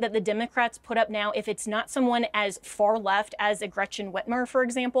 realistically, that the Democrats put up now, if it's not someone as far left as a Gretchen Whitmer, for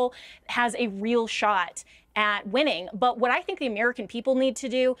example, has a real shot at winning. But what I think the American people need to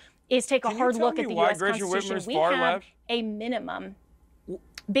do is take a hard look at the U.S. Constitution. We have a minimum.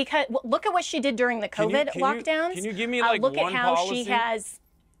 Because look at what she did during the COVID lockdowns. Can you give me like look one at how policy? she has.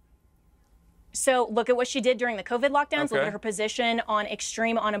 So look at what she did during the COVID lockdowns. Okay. Look at her position on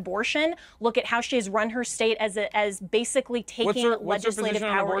extreme on abortion. Look at how she has run her state as basically taking legislative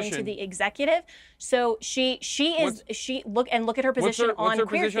power into the executive. So look at her position on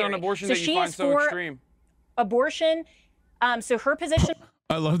queer position on abortion that you find so extreme? Abortion. So her position.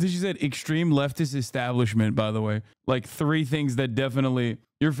 I love that she said extreme leftist establishment, by the way. Like three things that definitely...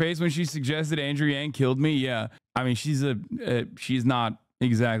 Your face when she suggested Andrew Yang killed me? Yeah. I mean, she's not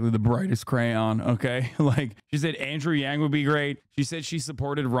exactly the brightest crayon, okay? Like, she said Andrew Yang would be great. She said she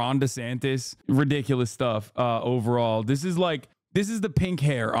supported Ron DeSantis. Ridiculous stuff overall. This is the pink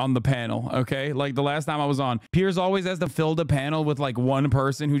hair on the panel, okay? Like the last time I was on, Piers always has to fill the panel with like one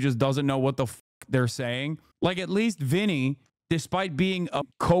person who just doesn't know what the f they're saying. Like at least Vinny, despite being a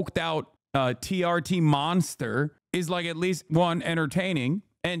coked out TRT monster, is like at least one, entertaining,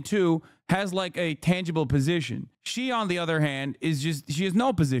 and two, has like a tangible position. She, on the other hand, she has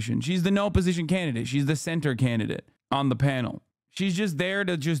no position. She's the no position candidate. She's the center candidate on the panel. She's just there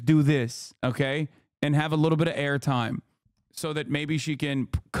to just do this, okay? And have a little bit of airtime so that maybe she can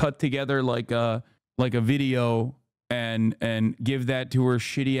cut together like a video and give that to her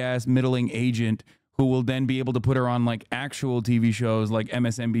shitty ass middling agent, who will then be able to put her on like actual TV shows like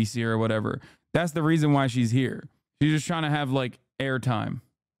MSNBC or whatever. That's the reason why she's here. She's just trying to have like airtime.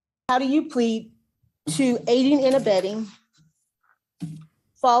 How do you plead to aiding and abetting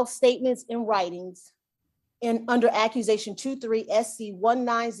false statements in writings and under accusation 23 SC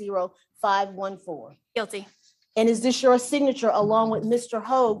 190514? Guilty. And is this your signature along with Mr.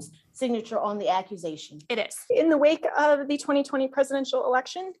 Hoag's signature on the accusation? It is. In the wake of the 2020 presidential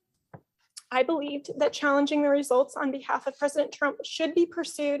election, I believed that challenging the results on behalf of President Trump should be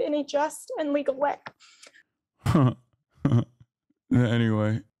pursued in a just and legal way.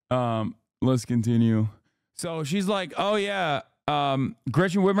 Anyway, let's continue. So she's like, oh yeah,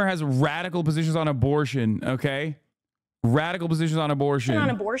 Gretchen Whitmer has radical positions on abortion, okay? Radical positions on abortion.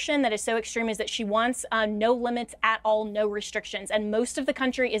 On abortion that is so extreme is that she wants no limits at all, no restrictions. And most of the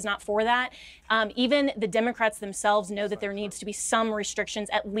country is not for that. Even the Democrats themselves know that there needs to be some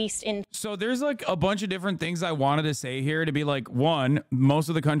restrictions, at least in. So there's like a bunch of different things I wanted to say here to be like, one, most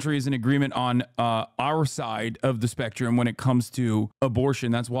of the country is in agreement on our side of the spectrum when it comes to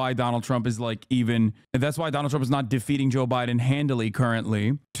abortion. That's why Donald Trump is like that's why Donald Trump is not defeating Joe Biden handily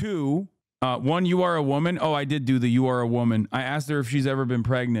currently. Two, one, you are a woman. Oh, I did do the you are a woman. I asked her if she's ever been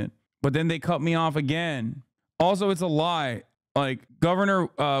pregnant, but then they cut me off again. Also, it's a lie. Like Governor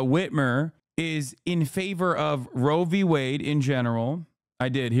Whitmer is in favor of Roe v. Wade in general. I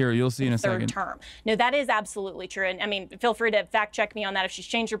did. Here, you'll see in a second. Third term. No, that is absolutely true. And I mean, feel free to fact check me on that if she's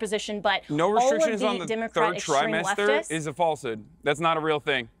changed her position. But no restrictions all of on the Democrat third trimester is a falsehood. That's not a real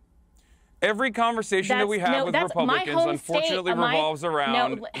thing. Every conversation that we have with Republicans, unfortunately, revolves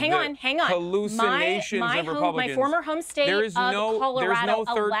around hang on. hallucinations of Republicans. My former home state of Colorado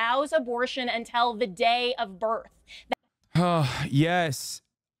allows abortion until the day of birth. Yes,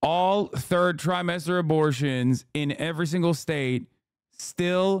 all third trimester abortions in every single state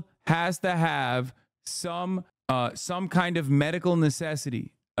still has to have some kind of medical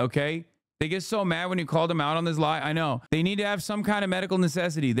necessity. Okay. They get so mad when you call them out on this lie. I know. They need to have some kind of medical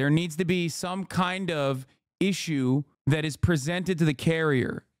necessity. There needs to be some kind of issue that is presented to the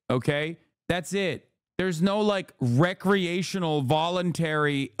carrier. Okay? That's it. There's no like recreational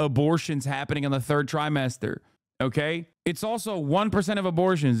voluntary abortions happening on the third trimester. Okay? It's also 1% of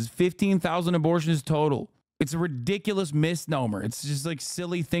abortions. 15,000 abortions total. It's a ridiculous misnomer. It's just like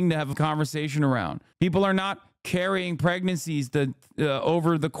silly thing to have a conversation around. People are not carrying pregnancies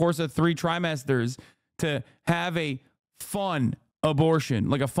over the course of 3 trimesters to have a fun abortion,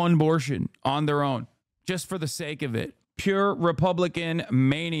 like a fun abortion on their own, just for the sake of it. Pure Republican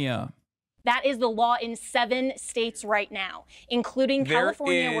mania. That is the law in 7 states right now, including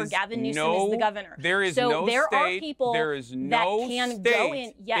California, where Gavin Newsom is the governor. There is so no there state, are people there is no that can state go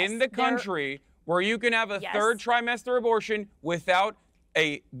in, in the country where you can have a third trimester abortion without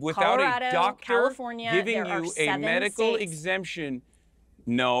a Colorado, doctor California, giving you a medical exemption.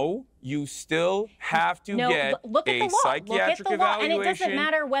 No, you still have to get a psychiatric evaluation and it doesn't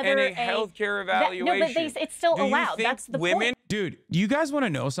matter whether and a healthcare evaluation. No, but it's still allowed. That's the point. Dude, you guys want to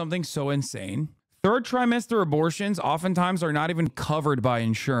know something so insane? Third trimester abortions oftentimes are not even covered by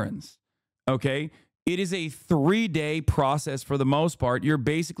insurance. Okay? It is a 3-day process for the most part. You're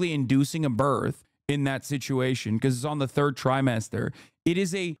basically inducing a birth in that situation because it's on the third trimester. It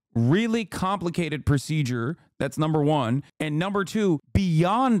is a really complicated procedure. That's number one. And number two,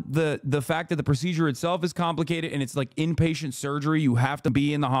 beyond the fact that the procedure itself is complicated and it's like inpatient surgery, you have to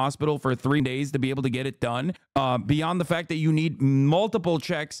be in the hospital for 3 days to be able to get it done. Beyond the fact that you need multiple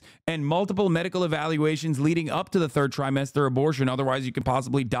checks and multiple medical evaluations leading up to the third trimester abortion. Otherwise, you could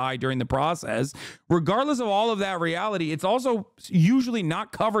possibly die during the process. Regardless of all of that reality, it's also usually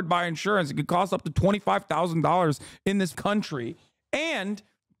not covered by insurance. It could cost up to $25,000 in this country. And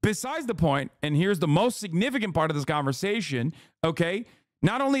besides the point, and here's the most significant part of this conversation, okay?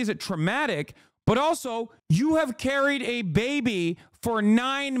 Not only is it traumatic, but also you have carried a baby for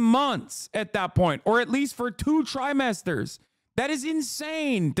 9 months at that point, or at least for 2 trimesters. That is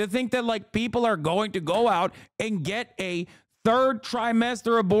insane to think that like people are going to go out and get a third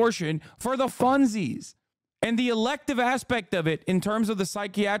trimester abortion for the funsies. And the elective aspect of it in terms of the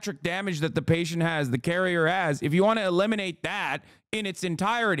psychiatric damage that the patient has, the carrier has, if you want to eliminate that in its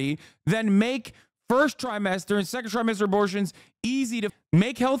entirety, then make first trimester and second trimester abortions easy to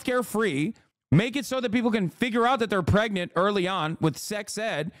make healthcare free, make it so that people can figure out that they're pregnant early on with sex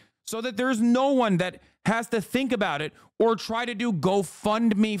ed so that there's no one that has to think about it or try to do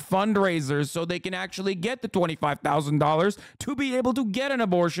GoFundMe fundraisers so they can actually get the $25,000 to be able to get an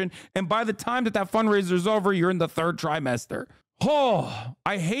abortion. And by the time that fundraiser is over, you're in the third trimester. Oh,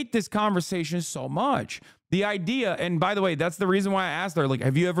 I hate this conversation so much. The idea, and by the way, that's the reason why I asked her, like,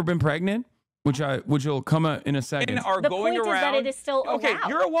 have you ever been pregnant? Which will come in a second. The point is that it is still allowed. Okay,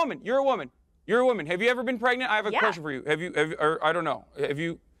 you're a woman. You're a woman. You're a woman. Have you ever been pregnant? I have a question for you. Have you, or I don't know. Have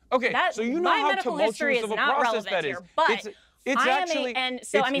you? Okay, so you know how tumultuous of a process that is. But it's actually, and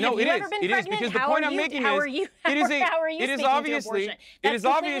so I mean, have you ever been pregnant? Because the point I'm making is, it is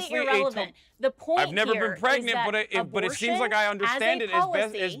obviously irrelevant. The point I've never been pregnant, but it seems like I understand it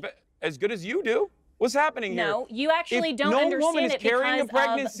as good as you do. What's happening here? No, you actually don't no understand woman is it carrying a because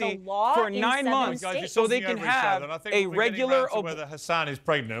pregnancy of the law for in 9 months, states. so they can have a regular. Whether Hassan is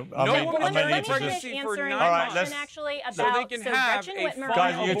pregnant. No woman is Let carrying me a pregnancy finish for answering 9 the months. question actually about so they can have Gretchen a Whitmer.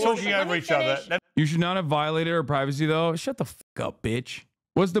 Guys, you're talking over each other. You should not have violated her privacy, though. Shut the fuck up, bitch.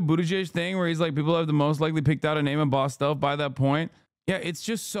 What's the Buttigieg thing where he's like, people have the most likely picked out a name and bought stuff by that point? Yeah, it's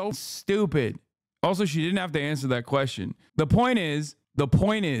just so stupid. Also, she didn't have to answer that question. The point is,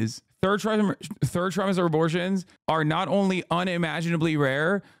 third trimester abortions are not only unimaginably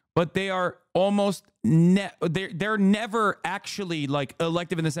rare, but they are almost they're never actually like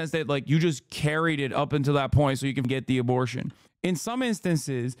elective in the sense that like you just carried it up until that point so you can get the abortion. In some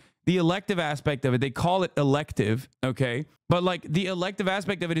instances, the elective aspect of it, they call it elective, okay? But like the elective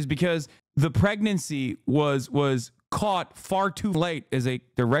aspect of it is because the pregnancy was caught far too late as a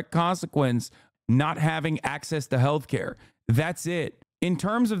direct consequence not having access to healthcare. That's it. In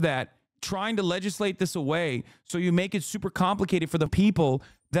terms of that, trying to legislate this away so you make it super complicated for the people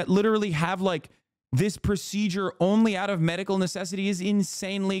that literally have like this procedure only out of medical necessity is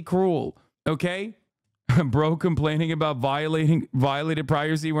insanely cruel, okay? Bro complaining about violated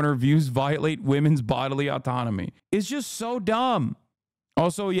privacy when her views violate women's bodily autonomy. It's just so dumb.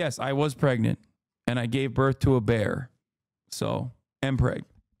 Also, yes, I was pregnant and I gave birth to a bear. So, MPreg,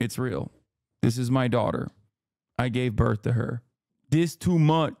 it's real. This is my daughter. I gave birth to her. This too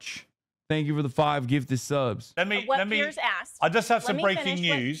much. Thank you for the 5 gifted subs. Let me. Piers asked. I just have some breaking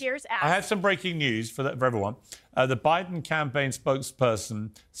news. Piers asked. I had some breaking news for everyone. The Biden campaign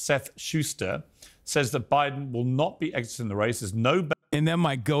spokesperson, Seth Schuster, says that Biden will not be exiting the race. There's no and then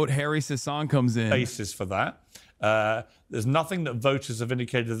my goat, Harry Sasan, comes in. Basis for that. There's nothing that voters have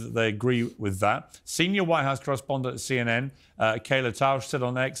indicated that they agree with that. Senior White House correspondent at CNN, Kayla Tausch, said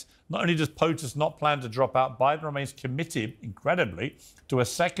on X, not only does POTUS not plan to drop out, Biden remains committed, incredibly, to a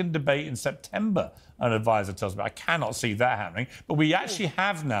second debate in September, an advisor tells me. I cannot see that happening. But we actually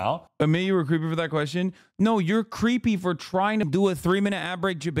have now. Admit you were creepy for that question? No, you're creepy for trying to do a 3-minute ad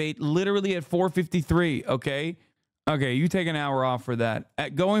break debate literally at 4:53, okay? Okay, you take an hour off for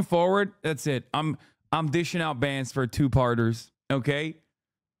that. Going forward, that's it. I'm dishing out bans for 2-parters, okay?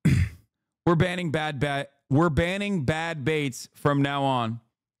 We're banning bad baits from now on.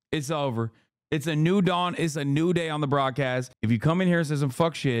 It's over. It's a new dawn. It's a new day on the broadcast. If you come in here and say some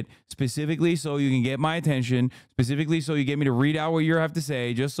fuck shit, specifically so you can get my attention, specifically so you get me to read out what you have to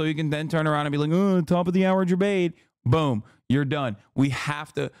say, just so you can then turn around and be like, oh, top of the hour debate. Boom, you're done. We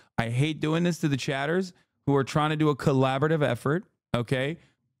have to. I hate doing this to the chatters who are trying to do a collaborative effort, okay?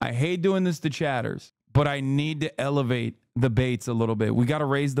 I hate doing this to chatters, but I need to elevate the baits a little bit. We got to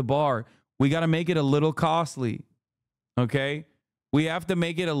raise the bar. We got to make it a little costly, okay? We have to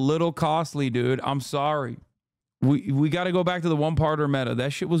make it a little costly, dude. I'm sorry. We got to go back to the 1-parter meta.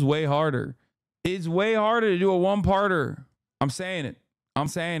 That shit was way harder. It's way harder to do a 1-parter. I'm saying it. I'm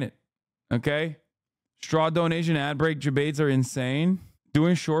saying it. Okay? Straw donation ad break debates are insane.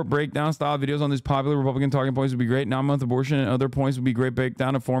 Doing short breakdown style videos on these popular Republican talking points would be great. 9-month abortion and other points would be great.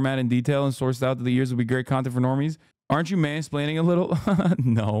 Breakdown of format and detail and sourced out to the years would be great content for normies. Aren't you mansplaining a little?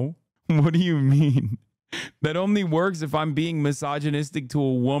 No. What do you mean? That only works if I'm being misogynistic to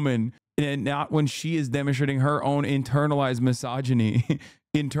a woman and not when she is demonstrating her own internalized misogyny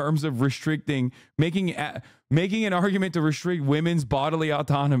in terms of restricting, making an argument to restrict women's bodily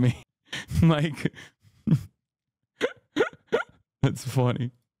autonomy. Like, that's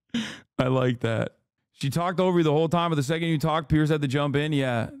funny. I like that. She talked over you the whole time, but the second you talked, Piers had to jump in.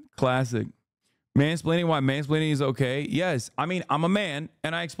 Yeah, classic. Mansplaining, why mansplaining is okay? Yes. I mean, I'm a man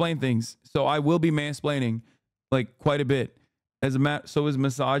and I explain things. So I will be mansplaining like quite a bit. So is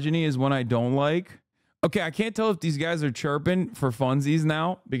misogyny is one I don't like. Okay, I can't tell if these guys are chirping for funsies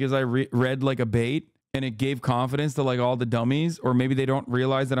now because I read like a bait and it gave confidence to like all the dummies, or maybe they don't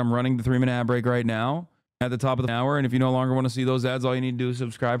realize that I'm running the 3-minute ad break right now at the top of the hour. And if you no longer want to see those ads, all you need to do is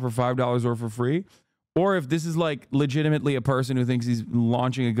subscribe for $5 or for free. Or if this is like legitimately a person who thinks he's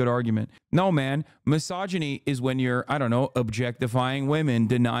launching a good argument. No, man. Misogyny is when you're, I don't know, objectifying women,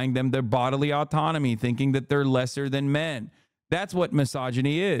 denying them their bodily autonomy, thinking that they're lesser than men. That's what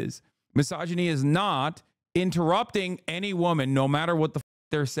misogyny is. Misogyny is not interrupting any woman, no matter what the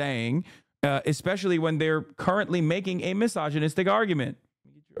they're saying, especially when they're currently making a misogynistic argument.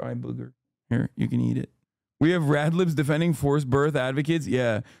 Get your eye booger. Here, you can eat it. We have radlibs defending forced birth advocates.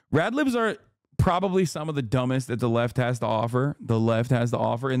 Yeah. Radlibs are probably some of the dumbest that the left has to offer. The left has to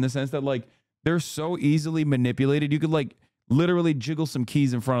offer in the sense that like they're so easily manipulated. You could like literally jiggle some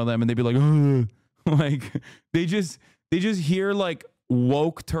keys in front of them and they'd be like, ugh. Like they just hear like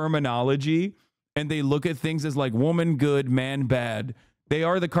woke terminology and they look at things as like woman good, man bad. They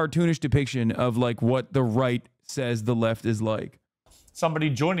are the cartoonish depiction of like what the right says the left is like. Somebody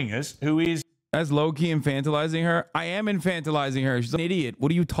joining us who is as low-key infantilizing her. I am infantilizing her. She's an idiot. What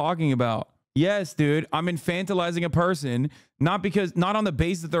are you talking about? Yes, dude, I'm infantilizing a person, not on the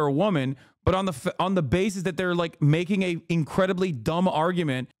basis that they're a woman, but on the basis that they're like making a incredibly dumb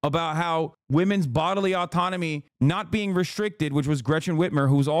argument about how women's bodily autonomy not being restricted, which was Gretchen Whitmer,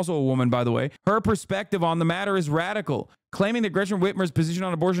 who's also a woman, by the way. Her perspective on the matter is radical. Claiming that Gretchen Whitmer's position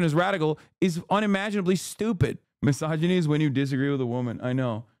on abortion is radical is unimaginably stupid. Misogyny is when you disagree with a woman. I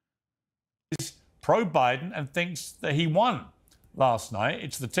know. Is pro-Biden and thinks that he won last night.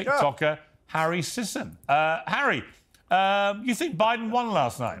 It's the TikToker Harry Sisson. Harry, you think Biden won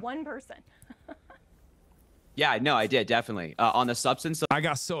last night? One person. Yeah, no, I did, definitely. On the substance of... I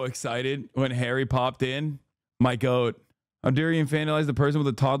got so excited when Harry popped in. My goat. How dare you infantilize the person with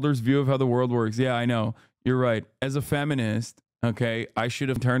a toddler's view of how the world works? Yeah, I know. You're right. As a feminist, okay, I should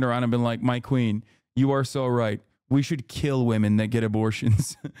have turned around and been like, my queen, you are so right. We should kill women that get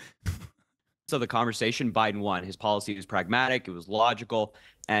abortions. So the conversation, Biden won. His policy was pragmatic. It was logical.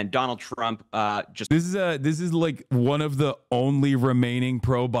 And Donald Trump just... This is like one of the only remaining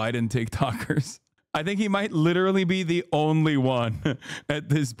pro-Biden TikTokers. I think he might literally be the only one at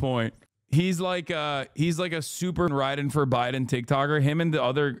this point. He's like a super riding for Biden TikToker. Him and the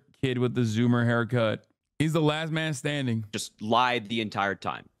other kid with the Zoomer haircut. He's the last man standing. Just lied the entire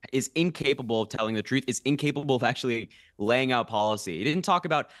time. Is incapable of telling the truth. Is incapable of actually laying out policy. He didn't talk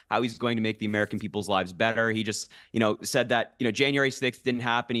about how he's going to make the American people's lives better. He just, said that, January 6th didn't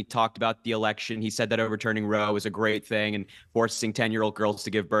happen. He talked about the election. He said that overturning Roe is a great thing and forcing 10-year-old girls to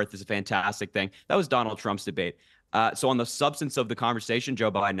give birth is a fantastic thing. That was Donald Trump's debate. So on the substance of the conversation,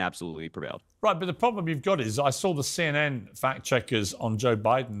 Joe Biden absolutely prevailed. Right, but the problem you've got is I saw the CNN fact checkers on Joe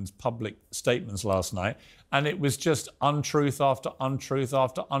Biden's public statements last night, and it was just untruth after untruth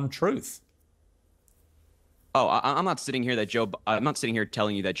after untruth. Oh, I'm not sitting here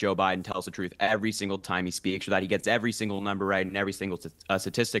telling you that Joe Biden tells the truth every single time he speaks, or that he gets every single number right and every single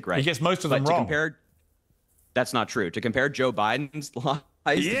statistic right. He gets most of them wrong. That's not true. To compare Joe Biden's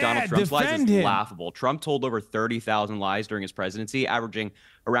lies to Donald Trump's lies is laughable. Trump told over 30,000 lies during his presidency, averaging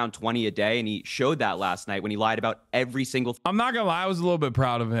around 20 a day, and he showed that last night when he lied about every single I'm not gonna lie, I was a little bit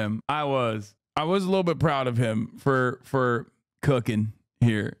proud of him. I was a little bit proud of him for cooking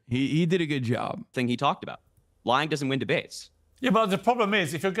here. He did a good job. Thing he talked about. Lying doesn't win debates. Yeah, but the problem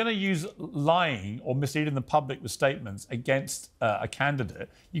is, if you're going to use lying or misleading the public with statements against a candidate,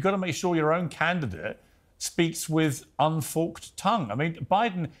 you've got to make sure your own candidate speaks with unforked tongue. I mean,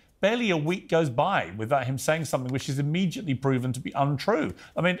 Biden, barely a week goes by without him saying something which is immediately proven to be untrue.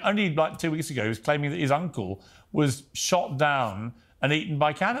 I mean, only like 2 weeks ago, he was claiming that his uncle was shot down and eaten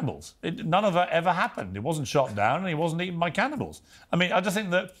by cannibals. None of that ever happened. He wasn't shot down and he wasn't eaten by cannibals. I mean, I just think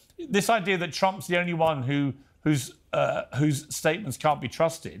that this idea that Trump's the only one whose statements can't be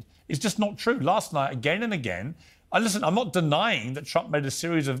trusted is just not true. Last night, again and again, listen, I'm not denying that Trump made a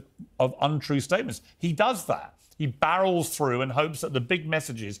series of untrue statements. He does that. He barrels through and hopes that the big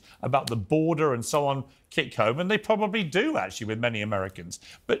messages about the border and so on kick home, and they probably do, actually, with many Americans.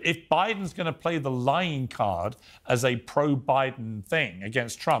 But if Biden's going to play the lying card as a pro-Biden thing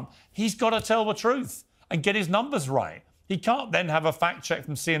against Trump, he's got to tell the truth and get his numbers right. He can't then have a fact check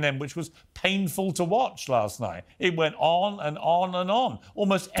from CNN, which was painful to watch last night. It went on and on and on.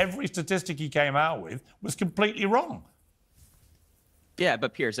 Almost every statistic he came out with was completely wrong. Yeah,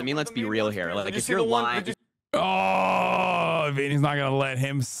 but Piers, I mean, let's be real here. Like, if you're lying... Oh, Vinny's not going to let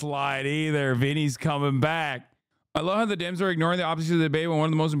him slide either. Vinny's coming back. I love how the Dems are ignoring the opposition of the debate when one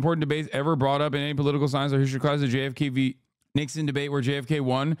of the most important debates ever brought up in any political science or history class, the JFK v. Nixon debate where JFK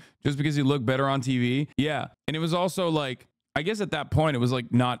won just because he looked better on TV. Yeah. And it was also like, I guess at that point, it was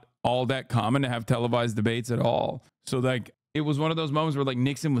like not all that common to have televised debates at all. So like, it was one of those moments where like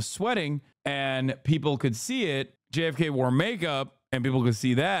Nixon was sweating and people could see it. JFK wore makeup and people could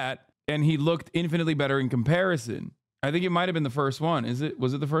see that. And he looked infinitely better in comparison. I think it might have been the first one.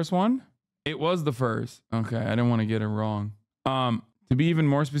 Was it the first one? It was the first. Okay. I didn't want to get it wrong. To be even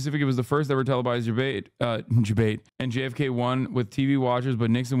more specific, it was the first ever televised debate, and JFK won with TV watchers, but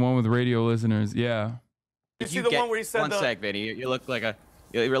Nixon won with radio listeners. Yeah. You see the one where he said one sec, Vinny. You look like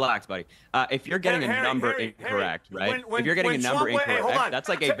relax, buddy. If you're getting a number incorrect, right? If you're getting a number incorrect, that's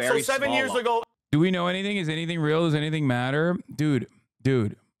like a very small 7 years ago. Do we know anything? Is anything real? Does anything matter? Dude,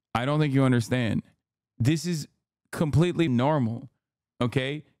 I don't think you understand. This is completely normal.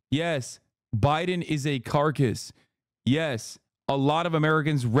 Okay? Yes, Biden is a carcass. Yes. A lot of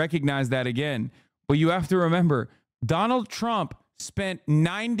Americans recognize that again. But you have to remember, Donald Trump spent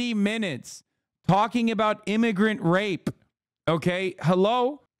 90 minutes talking about immigrant rape. Okay.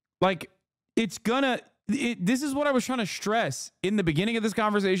 Hello. Like it's gonna, this is what I was trying to stress in the beginning of this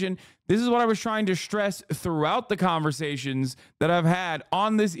conversation. This is what I was trying to stress throughout the conversations that I've had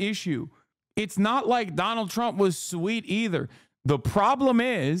on this issue. It's not like Donald Trump was sweet either. The problem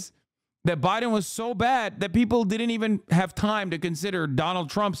is that Biden was so bad that people didn't even have time to consider Donald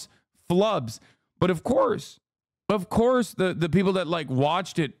Trump's flubs. But of course, the people that like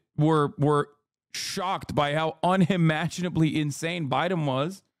watched it were shocked by how unimaginably insane Biden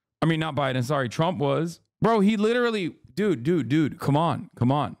was. I mean, not Biden, sorry, Trump was. Bro, he literally, dude, come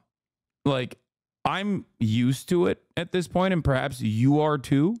on. Like, I'm used to it at this point, and perhaps you are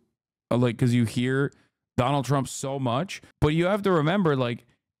too. Like, because you hear Donald Trump so much. But you have to remember, like,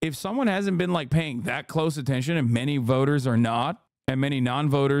 if someone hasn't been like paying that close attention, and many voters are not, and many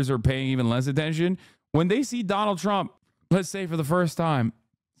non-voters are paying even less attention, when they see Donald Trump, let's say for the first time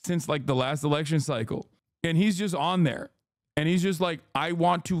since like the last election cycle, and he's just on there, and he's just like, I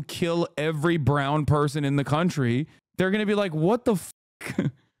want to kill every brown person in the country, they're going to be like, what the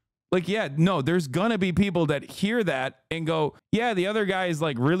fuck? Like, yeah, no, there's going to be people that hear that and go, yeah, the other guy is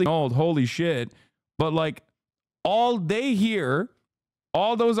like really old, holy shit. But like all they hear,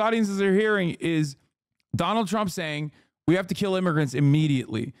 all those audiences are hearing is Donald Trump saying, we have to kill immigrants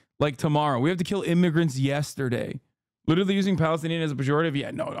immediately, like tomorrow. We have to kill immigrants yesterday. Literally using Palestinian as a pejorative.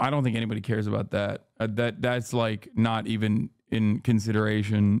 Yeah, no, I don't think anybody cares about that. That's like not even in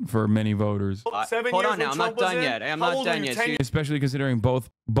consideration for many voters. Hold on now, I'm not done yet. I'm not done yet. Especially considering both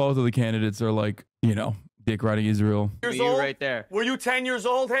of the candidates are like, you know, dick riding Israel. You right there. Were you 10 years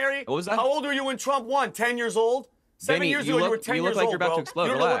old, Harry? What was that? How old were you when Trump won? 10 years old? 7 years ago, you were 10 years old, You look like you're about to explode.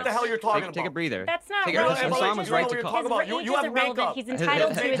 You don't know what the hell you're talking about. Take a breather. That's not Hassan was right to call. You have makeup. He's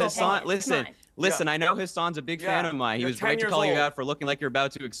entitled to his Hassan, opinion. listen. I know Hassan's a big fan of mine. He was right to call you out for looking like you're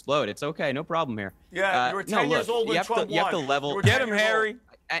about to explode. It's okay, no problem here. Yeah, you were 10 years old when Trump won. You have to level. Get him, Harry.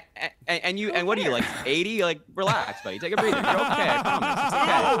 And what are you, like 80? Like, relax, buddy. Take a breather. You're okay. I promise. It's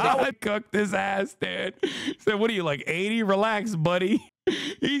okay. I cooked his ass, dude. So what are you, like 80? Relax, buddy.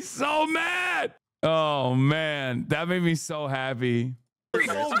 He's so mad. Oh man, that made me so happy.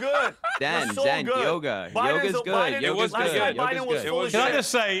 So good. Zen, yoga. Yoga's good. Yoga's good. Can I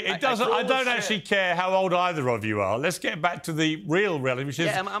just say, it doesn't. I don't actually care how old either of you are. Let's get back to the real reality, which is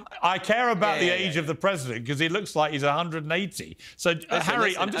I care about the age of the president because he looks like he's 180. So,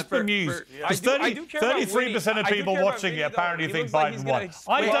 Harry, I'm just bemused. 33% of people watching it apparently think Biden won.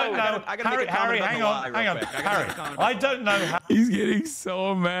 I don't know. Harry, hang on. Harry, I don't know how. He's getting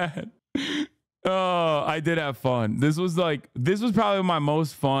so mad. Oh, I did have fun. This was probably my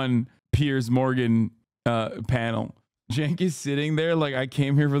most fun Piers Morgan panel. Cenk is sitting there like, I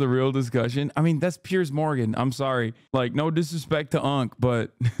came here for the real discussion. I mean, that's Piers Morgan. I'm sorry. Like, no disrespect to Unc,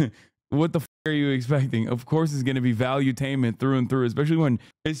 but what the f are you expecting? Of course it's going to be valuetainment through and through, especially when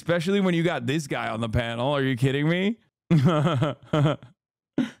you got this guy on the panel. Are you kidding me?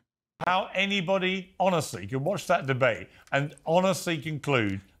 How anybody honestly can watch that debate and honestly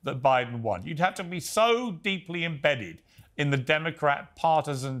conclude that Biden won. You'd have to be so deeply embedded in the Democrat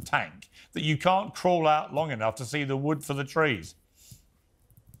partisan tank that you can't crawl out long enough to see the wood for the trees.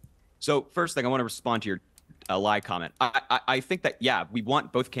 So first thing, I want to respond to your lie comment. I think that, yeah, we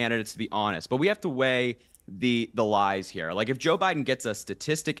want both candidates to be honest, but we have to weigh the lies here. Like, if Joe Biden gets a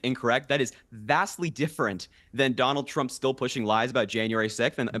statistic incorrect, that is vastly different than Donald Trump still pushing lies about January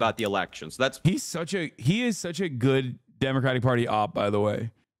 6th and about the election. So that's he is such a good Democratic Party op, by the way.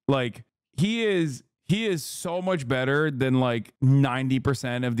 Like, he is so much better than like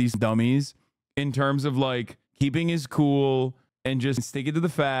 90% of these dummies in terms of like keeping his cool and just sticking to the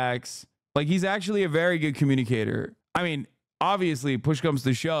facts. Like, he's actually a very good communicator. I mean, obviously, push comes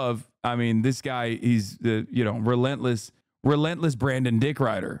to shove. I mean, this guy, he's the, you know, relentless Brandon Dick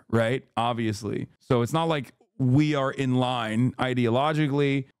Rider, right? Obviously. So it's not like we are in line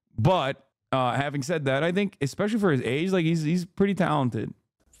ideologically. But having said that, I think, especially for his age, like he's pretty talented.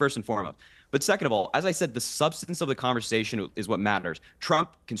 First and foremost. But second of all, as I said, the substance of the conversation is what matters.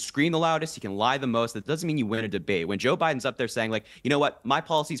 Trump can scream the loudest, he can lie the most. That doesn't mean you win a debate. When Joe Biden's up there saying, like, you know what, my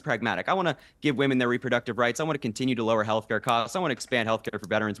policy is pragmatic. I want to give women their reproductive rights. I want to continue to lower healthcare costs. I want to expand healthcare for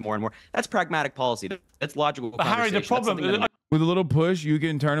veterans more and more. That's pragmatic policy. That's logical. Harry, the problem with a little push, you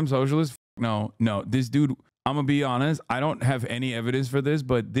can turn him socialist. No, this dude, I'm gonna be honest, I don't have any evidence for this,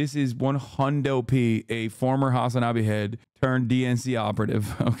 but this is 100p a former Hasanabi head turned DNC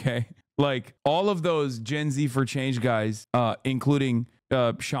operative. Okay. Like, all of those Gen Z for Change guys, including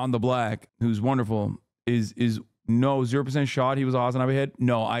Sean the Black, who's wonderful, is no 0% shot. He was a Hasanabi head.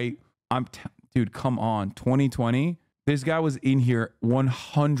 No, dude, come on. 2020, this guy was in here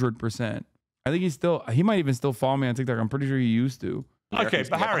 100%. I think he might even still follow me on TikTok. I'm pretty sure he used to. Okay,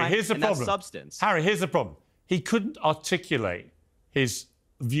 but Harry, here's the problem. Substance. Harry, here's the problem. He couldn't articulate his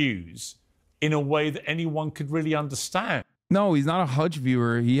views in a way that anyone could really understand. No, he's not a Hutch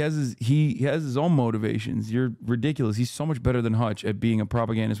viewer. He has his own motivations. You're ridiculous. He's so much better than Hutch at being a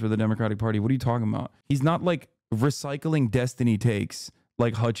propagandist for the Democratic Party. What are you talking about? He's not like recycling destiny takes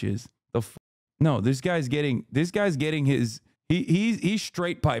like Hutch is. No, this guy's getting his he's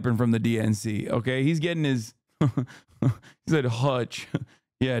straight piping from the DNC. Okay, he's getting his. He said Hutch.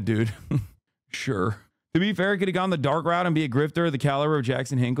 Yeah, dude. Sure. To be fair, could have gone the dark route and be a grifter of the caliber of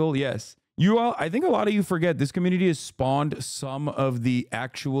Jackson Hinkle. Yes. I think a lot of you forget this community has spawned some of the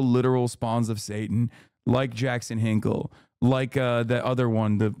actual literal spawns of Satan, like Jackson Hinkle, like the other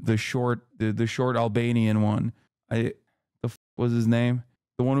one, the short Albanian one. Was his name?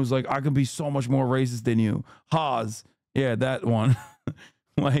 The one who's like, I could be so much more racist than you. Haas. Yeah, that one.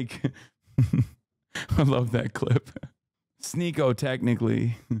 Like, I love that clip. Sneeko,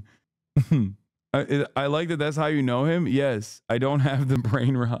 technically. I like that that's how you know him. Yes, I don't have the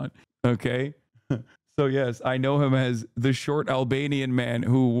brain rot. Okay. So yes, I know him as the short Albanian man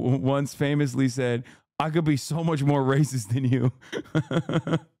who once famously said, I could be so much more racist than you.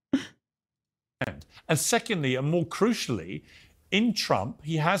 And secondly, and more crucially, in Trump,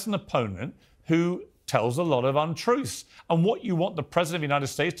 he has an opponent who tells a lot of untruths. And what you want the president of the United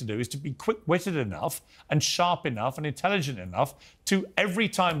States to do is to be quick-witted enough and sharp enough and intelligent enough to, every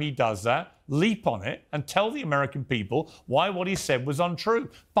time he does that, leap on it and tell the American people why what he said was untrue.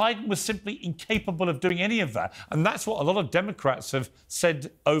 Biden was simply incapable of doing any of that. And that's what a lot of Democrats have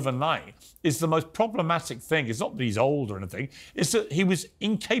said overnight is the most problematic thing. It's not that he's old or anything. It's that he was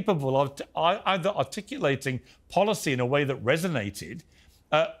incapable of either articulating policy in a way that resonated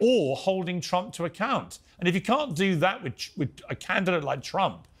or holding Trump to account. And if you can't do that with a candidate like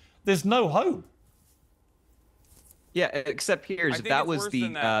Trump, there's no hope. Yeah, except Piers, that was the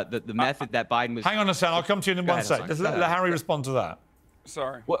method that Biden was. Hang on a second, I'll come to you in one second. Let Harry respond to that.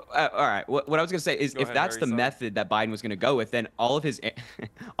 Sorry. Well, all right. What I was going to say is, if that's the method that Biden was going to go with, then all of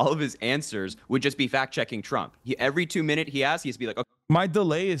his answers would just be fact-checking Trump. Every 2 minutes he asks, he has to be like, okay. My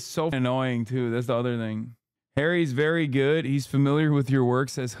delay is so annoying too. That's the other thing. Harry's very good. He's familiar with your work,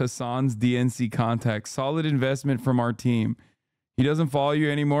 says Hasan's DNC contact. Solid investment from our team. He doesn't follow you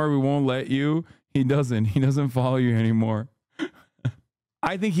anymore. We won't let you. He doesn't follow you anymore.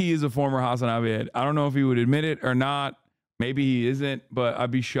 I think he is a former Hasanabi. I don't know if he would admit it or not. Maybe he isn't, but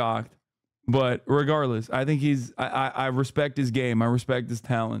I'd be shocked. But regardless, I think I respect his game. I respect his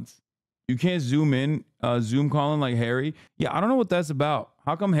talents. You can't zoom calling like Harry. Yeah, I don't know what that's about.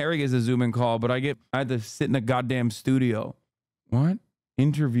 How come Harry gets a zoom in call, but I had to sit in a goddamn studio? What?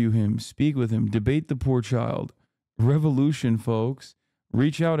 Interview him, speak with him, debate the poor child. Revolution, folks.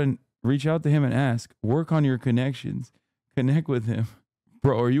 Reach out to him and ask. Work on your connections. Connect with him.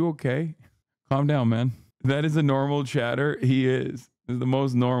 Bro, are you okay? Calm down, man. That is a normal chatter. He is. This is the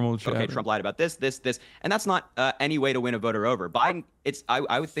most normal chatter. Okay, Trump lied about this. And that's not any way to win a voter over. Biden,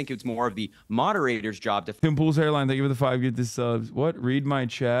 I would think it's more of the moderator's job to... Tim Pool's hairline, thank you for the 5 get this subs. What? Read my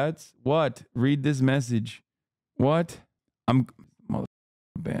chats? What? Read this message. What? I'm... Motherfucker,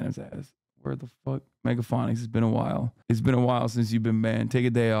 ban his ass. Where the fuck? Megaphonics, it's been a while. It's been a while since you've been banned. Take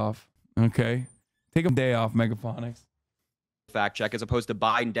a day off, okay? Take a day off, Megaphonics. Fact check, as opposed to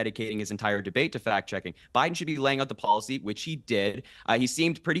Biden dedicating his entire debate to fact checking. Biden should be laying out the policy, which he did. He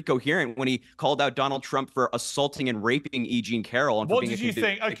seemed pretty coherent when he called out Donald Trump for assaulting and raping E. Jean Carroll. And what for being did you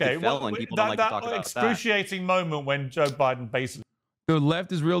think? Okay, people don't like to talk about excruciating moment when Joe Biden basically... The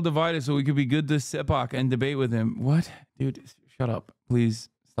left is real divided, so we could be good to Sepak and debate with him. What? Dude, shut up. Please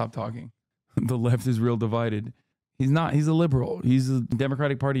stop talking. The left is real divided. He's not. He's a liberal. He's a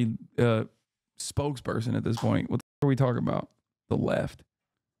Democratic Party spokesperson at this point. What the fuck are we talking about? The left.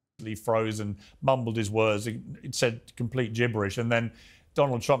 He froze and mumbled his words. It said complete gibberish. And then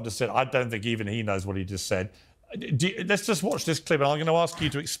Donald Trump just said, I don't think even he knows what he just said. Let's just watch this clip, and I'm going to ask you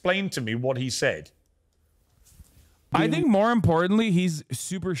to explain to me what he said. I think more importantly, he's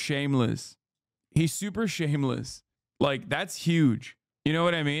super shameless. He's super shameless. Like, that's huge. You know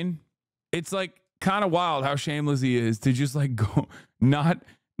what I mean? It's like kind of wild how shameless he is to just like go, not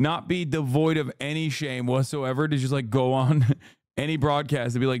be devoid of any shame whatsoever, to just like go on any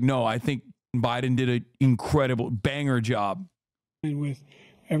broadcast and be like, no, I think Biden did an incredible banger job. And with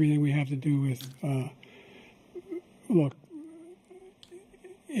everything we have to do with, look,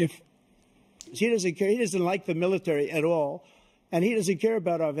 if he doesn't care, he doesn't like the military at all, and he doesn't care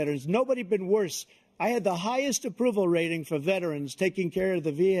about our veterans. Nobody been worse. I had the highest approval rating for veterans taking care of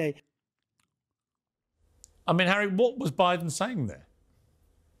the VA. I mean, Harry, what was Biden saying there?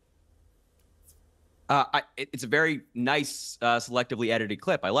 It's a very nice, selectively edited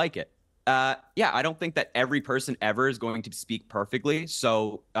clip. I like it. Yeah, I don't think that every person ever is going to speak perfectly.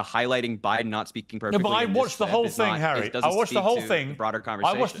 So highlighting Biden not speaking perfectly. No, but I watched the whole thing, Harry. I watched the whole thing. The broader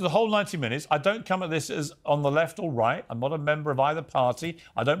conversation. I watched the whole 90 minutes. I don't come at this as on the left or right. I'm not a member of either party.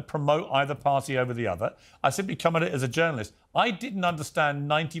 I don't promote either party over the other. I simply come at it as a journalist. I didn't understand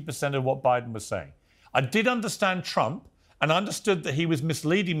 90% of what Biden was saying. I did understand Trump, and I understood that he was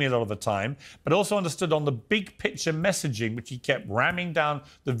misleading me a lot of the time, but also understood on the big picture messaging, which he kept ramming down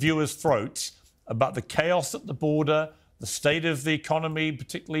the viewers' throats about the chaos at the border, the state of the economy,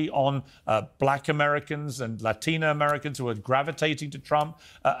 particularly on Black Americans and Latino Americans who are gravitating to Trump,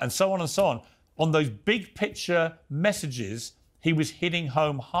 and so on and so on. On those big picture messages, he was hitting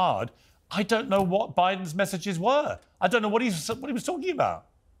home hard. I don't know what Biden's messages were. I don't know what he was talking about.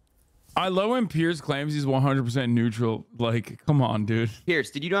 I love when Piers claims he's 100% neutral. Like, come on, dude. Piers,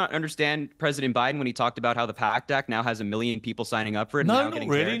 did you not understand President Biden when he talked about how the PACT Act now has 1 million people signing up for it? No, not really.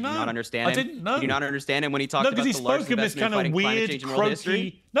 No, did you not understand I didn't know. Did you not understand him when he talked about the largest investment in fighting climate change in world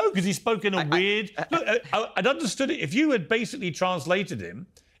history? No, because he spoke in a weird. Look, I'd understood it if you had basically translated him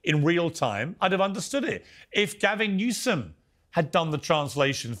in real time. I'd have understood it. If Gavin Newsom had done the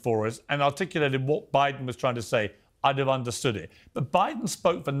translation for us and articulated what Biden was trying to say, I'd have understood it. But Biden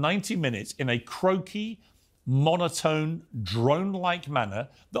spoke for 90 minutes in a croaky, monotone, drone-like manner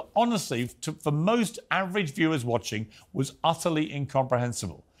that honestly, for most average viewers watching, was utterly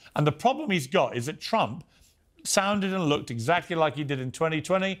incomprehensible. And the problem he's got is that Trump sounded and looked exactly like he did in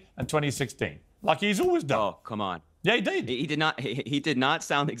 2020 and 2016, like he's always done. Oh, come on. Yeah, he did. He did not. He did not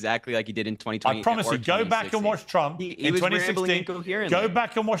sound exactly like he did in 2020. I promise you, go back and watch Trump in 2016. Go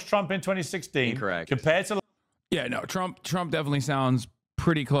back and watch Trump in 2016. Incorrect. Compared to. Yeah, no, Trump definitely sounds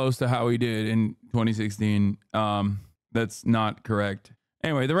pretty close to how he did in 2016. That's not correct.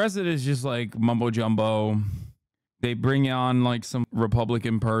 Anyway, the rest of it is just like mumbo jumbo. They bring on like some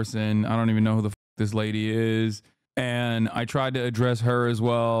Republican person. I don't even know who the f this lady is. And I tried to address her as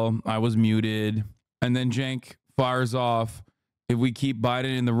well. I was muted. And then Cenk fires off. If we keep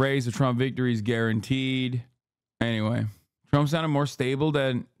Biden in the race, a Trump victory is guaranteed. Anyway, Trump sounded more stable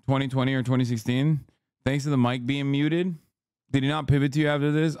than 2020 or 2016. Thanks to the mic being muted. Did he not pivot to you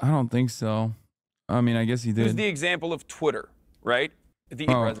after this? I don't think so. I mean, I guess he did. Use the example of Twitter, right? The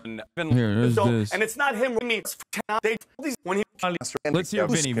president. Here, there's this. And it's not him. Let's hear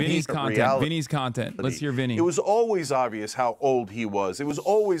Vinny. Vinny's content. Vinny's content. Let's hear Vinny. It was always obvious how old he was. It was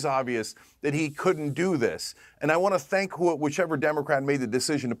always obvious that he couldn't do this. And I want to thank whichever Democrat made the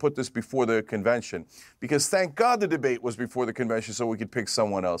decision to put this before the convention, because thank God the debate was before the convention so we could pick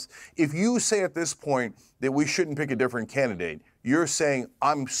someone else. If you say at this point that we shouldn't pick a different candidate, you're saying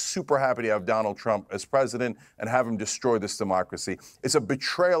I'm super happy to have Donald Trump as president and have him destroy this democracy. It's a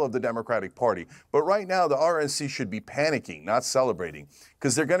betrayal of the Democratic Party. But right now, the RNC should be panicking, not celebrating,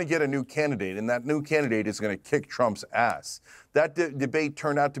 because they're going to get a new candidate, and that new candidate is going to kick Trump's ass. That debate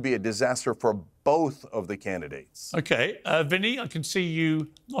turned out to be a disaster for both of the candidates. Okay, Vinny, I can see you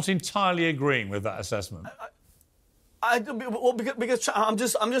not entirely agreeing with that assessment. Because I'm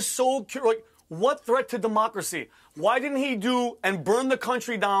just so curious. Like, what threat to democracy? Why didn't he do and burn the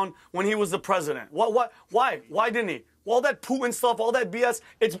country down when he was the president? Why didn't he? All that Putin stuff, all that BS.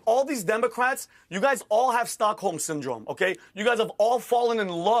 It's all these Democrats. You guys all have Stockholm syndrome, okay? You guys have all fallen in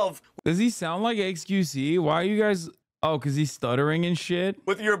love. Does he sound like XQC? Why are you guys... Oh, because he's stuttering and shit?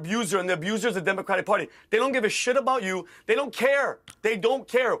 With your abuser, and the abuser is the Democratic Party. They don't give a shit about you. They don't care. They don't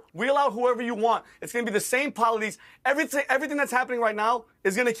care. Wheel out whoever you want. It's going to be the same policies. Everything that's happening right now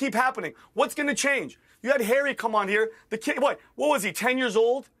is going to keep happening. What's going to change? You had Harry come on here. The kid, what was he, 10 years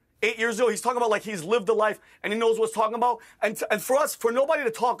old? 8 years old? He's talking about like he's lived a life and he knows what's talking about. And for us, for nobody to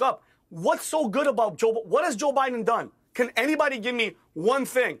talk up, what's so good about Joe? What has Joe Biden done? Can anybody give me one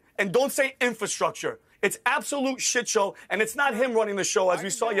thing? And don't say infrastructure. It's absolute shit show, and it's not him running the show, as we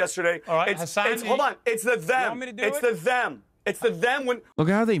saw yesterday. All right, Hasan, hold on. It's the them. It's the them. It's the them when... Look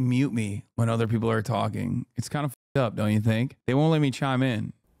how they mute me when other people are talking. It's kind of f***ed up, don't you think? They won't let me chime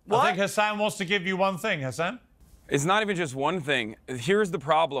in. What? I think Hasan wants to give you one thing, Hasan. It's not even just one thing. Here's the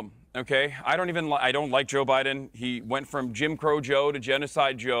problem, okay? I don't like Joe Biden. He went from Jim Crow Joe to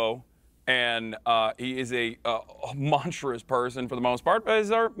Genocide Joe, and he is a monstrous person for the most part,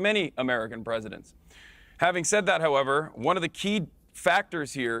 as are many American presidents. Having said that, however, one of the key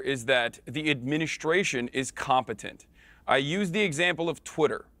factors here is that the administration is competent. I use the example of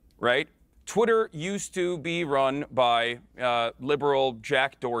Twitter, right? Twitter used to be run by liberal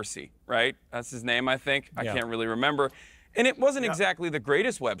Jack Dorsey, right? That's his name, I think. I can't really remember. And it wasn't exactly the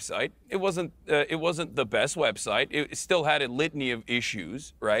greatest website. It wasn't the best website. It still had a litany of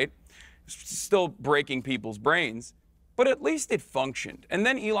issues, right? still breaking people's brains, but at least it functioned. And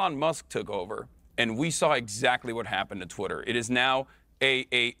then Elon Musk took over, and we saw exactly what happened to Twitter. It is now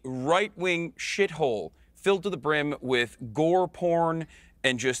a right-wing shithole filled to the brim with gore porn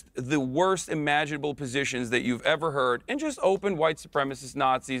and just the worst imaginable positions that you've ever heard, and just open white supremacist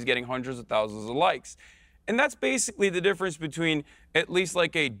Nazis getting hundreds of thousands of likes. And that's basically the difference between at least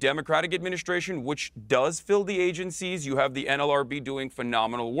like a Democratic administration, which does fill the agencies. You have the NLRB doing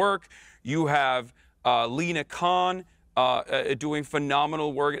phenomenal work. You have Lena Khan doing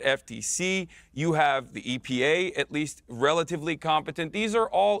phenomenal work at FTC. You have the EPA, at least relatively competent. These are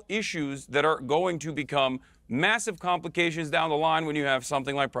all issues that are going to become massive complications down the line when you have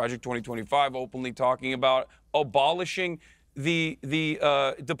something like Project 2025 openly talking about abolishing the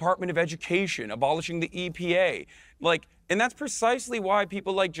Department of Education, abolishing the EPA. And that's precisely why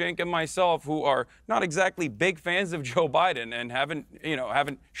people like Cenk and myself, who are not exactly big fans of Joe Biden and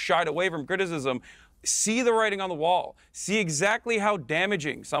haven't shied away from criticism, see the writing on the wall, see exactly how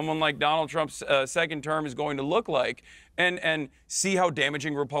damaging someone like Donald Trump's second term is going to look like, and see how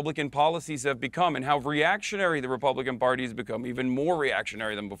damaging Republican policies have become and how reactionary the Republican Party has become, even more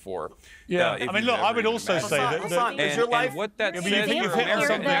reactionary than before. Yeah, I mean, look, I would also say that... And what that says for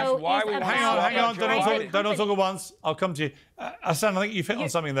Americans, that's why we want to hang on, don't talk at once. I'll come to you. Hasan, I think you've hit on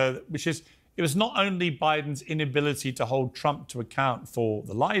something there, which is, it was not only Biden's inability to hold Trump to account for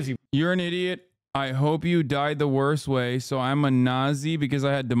the lies he... You're an idiot. I hope you died the worst way, so I'm a Nazi because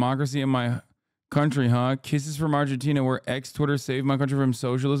I had democracy in my country, huh? Kisses from Argentina, where ex-Twitter saved my country from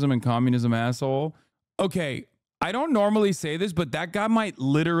socialism and communism, asshole. Okay, I don't normally say this, but that guy might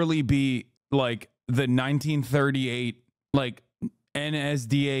literally be like the 1938, like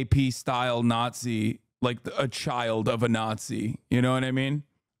NSDAP style Nazi, like a child of a Nazi. You know what I mean?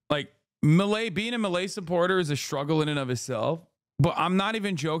 Like being a Malay supporter is a struggle in and of itself. But I'm not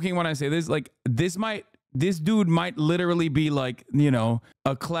even joking when I say this. Like, this dude might literally be like, you know,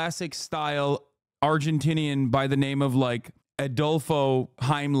 a classic style Argentinian by the name of like Adolfo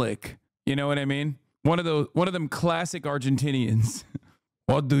Heimlich. You know what I mean? One of them classic Argentinians.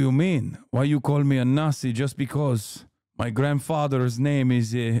 What do you mean? Why you call me a Nazi just because my grandfather's name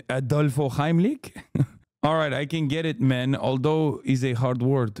is Adolfo Heimlich? All right, I can get it, man. Although it's a hard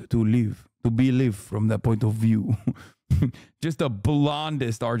word to believe from that point of view. Just the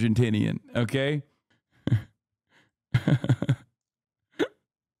blondest Argentinian, okay?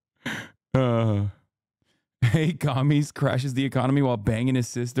 Hey, commies crashes the economy while banging his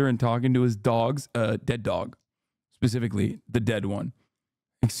sister and talking to his dogs. Dead dog, specifically the dead one.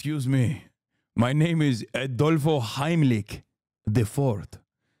 Excuse me, my name is Adolfo Heimlich the Fourth.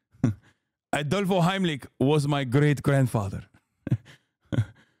 Adolfo Heimlich was my great-grandfather.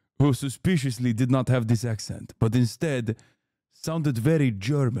 Who suspiciously did not have this accent, but instead sounded very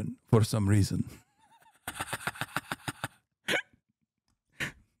German for some reason.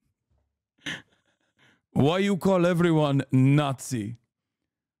 Why you call everyone Nazi?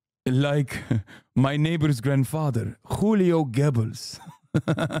 Like my neighbor's grandfather, Julio Goebbels.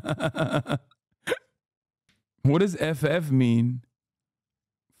 What does FF mean?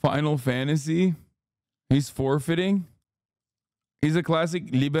 Final Fantasy? He's forfeiting? He's a classic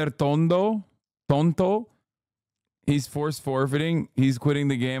libertondo, tonto. He's forfeiting. He's quitting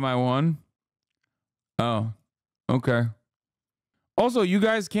the game I won. Oh, okay. Also, you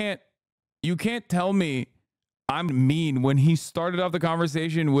can't tell me I'm mean when he started off the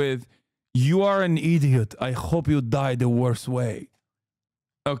conversation with, "You are an idiot. I hope you die the worst way."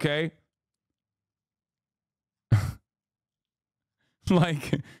 Okay?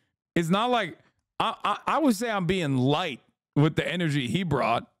 Like, it's not like, I would say I'm being light with the energy he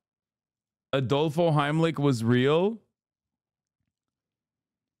brought. Adolfo Heimlich was real.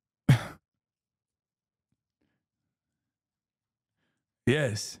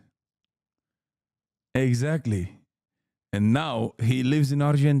 Yes. Exactly. And now he lives in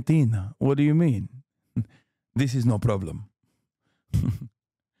Argentina. What do you mean? This is no problem.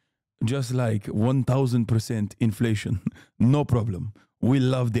 Just like 1000% inflation. No problem. We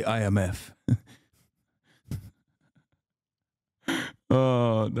love the IMF.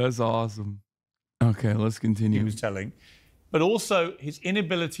 Oh, that's awesome. Okay, let's continue. He was telling. But also his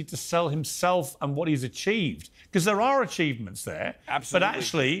inability to sell himself and what he's achieved. Because there are achievements there. Absolutely. But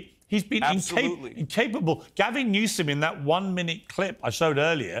actually, he's been incapable. Gavin Newsom, in that 1-minute clip I showed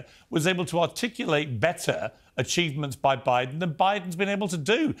earlier, was able to articulate better achievements by Biden than Biden's been able to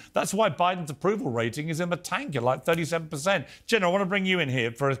do. That's why Biden's approval rating is in the tank at like 37%. Jenna, I want to bring you in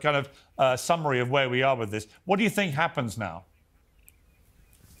here for a kind of summary of where we are with this. What do you think happens now?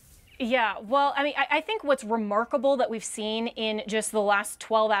 Yeah, well, I mean, I think what's remarkable that we've seen in just the last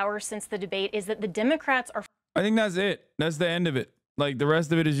 12 hours since the debate is that the Democrats are. I think that's it. That's the end of it. Like the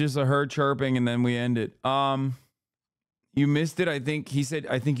rest of it is just a her chirping and then we end it. You missed it. I think he said,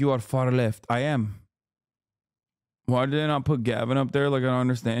 I think you are far left. I am. Why did they not put Gavin up there? Like I don't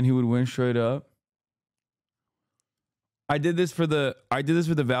understand. He would win straight up. I did this for the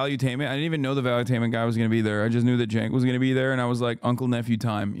valuetainment. I didn't even know the valuetainment guy was going to be there. I just knew that Cenk was going to be there, and I was like, uncle nephew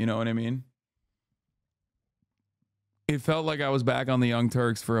time. You know what I mean? It felt like I was back on the Young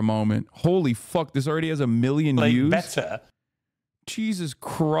Turks for a moment. Holy fuck! This already has 1 million views. Better. Jesus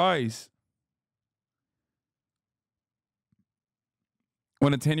Christ!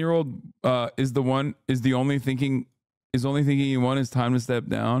 When a 10-year-old is only thinking you want is time to step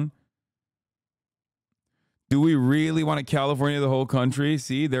down. Do we really want to California the whole country?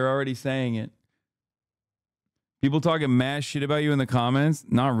 See, they're already saying it. People talking mad shit about you in the comments?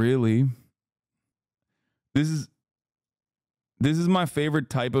 Not really. This is my favorite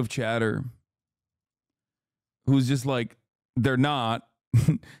type of chatter. Who's just like, they're not.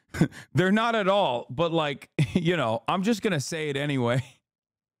 They're not at all. But like, you know, I'm just going to say it anyway.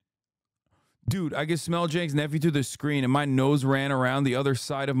 Dude, I can smell Cenk's nephew through the screen and my nose ran around the other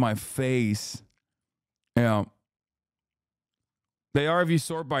side of my face. Yeah. They are if you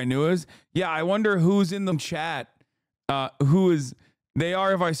sort by newest. Yeah, I wonder who's in the chat. They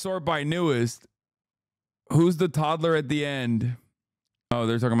are if I sort by newest. Who's the toddler at the end? Oh,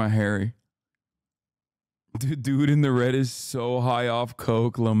 they're talking about Harry. Dude in the red is so high off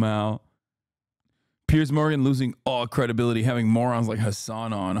coke, Lamau. Piers Morgan losing all credibility, having morons like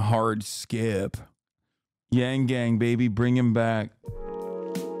Hasan on. Hard skip. Yang gang, baby, bring him back.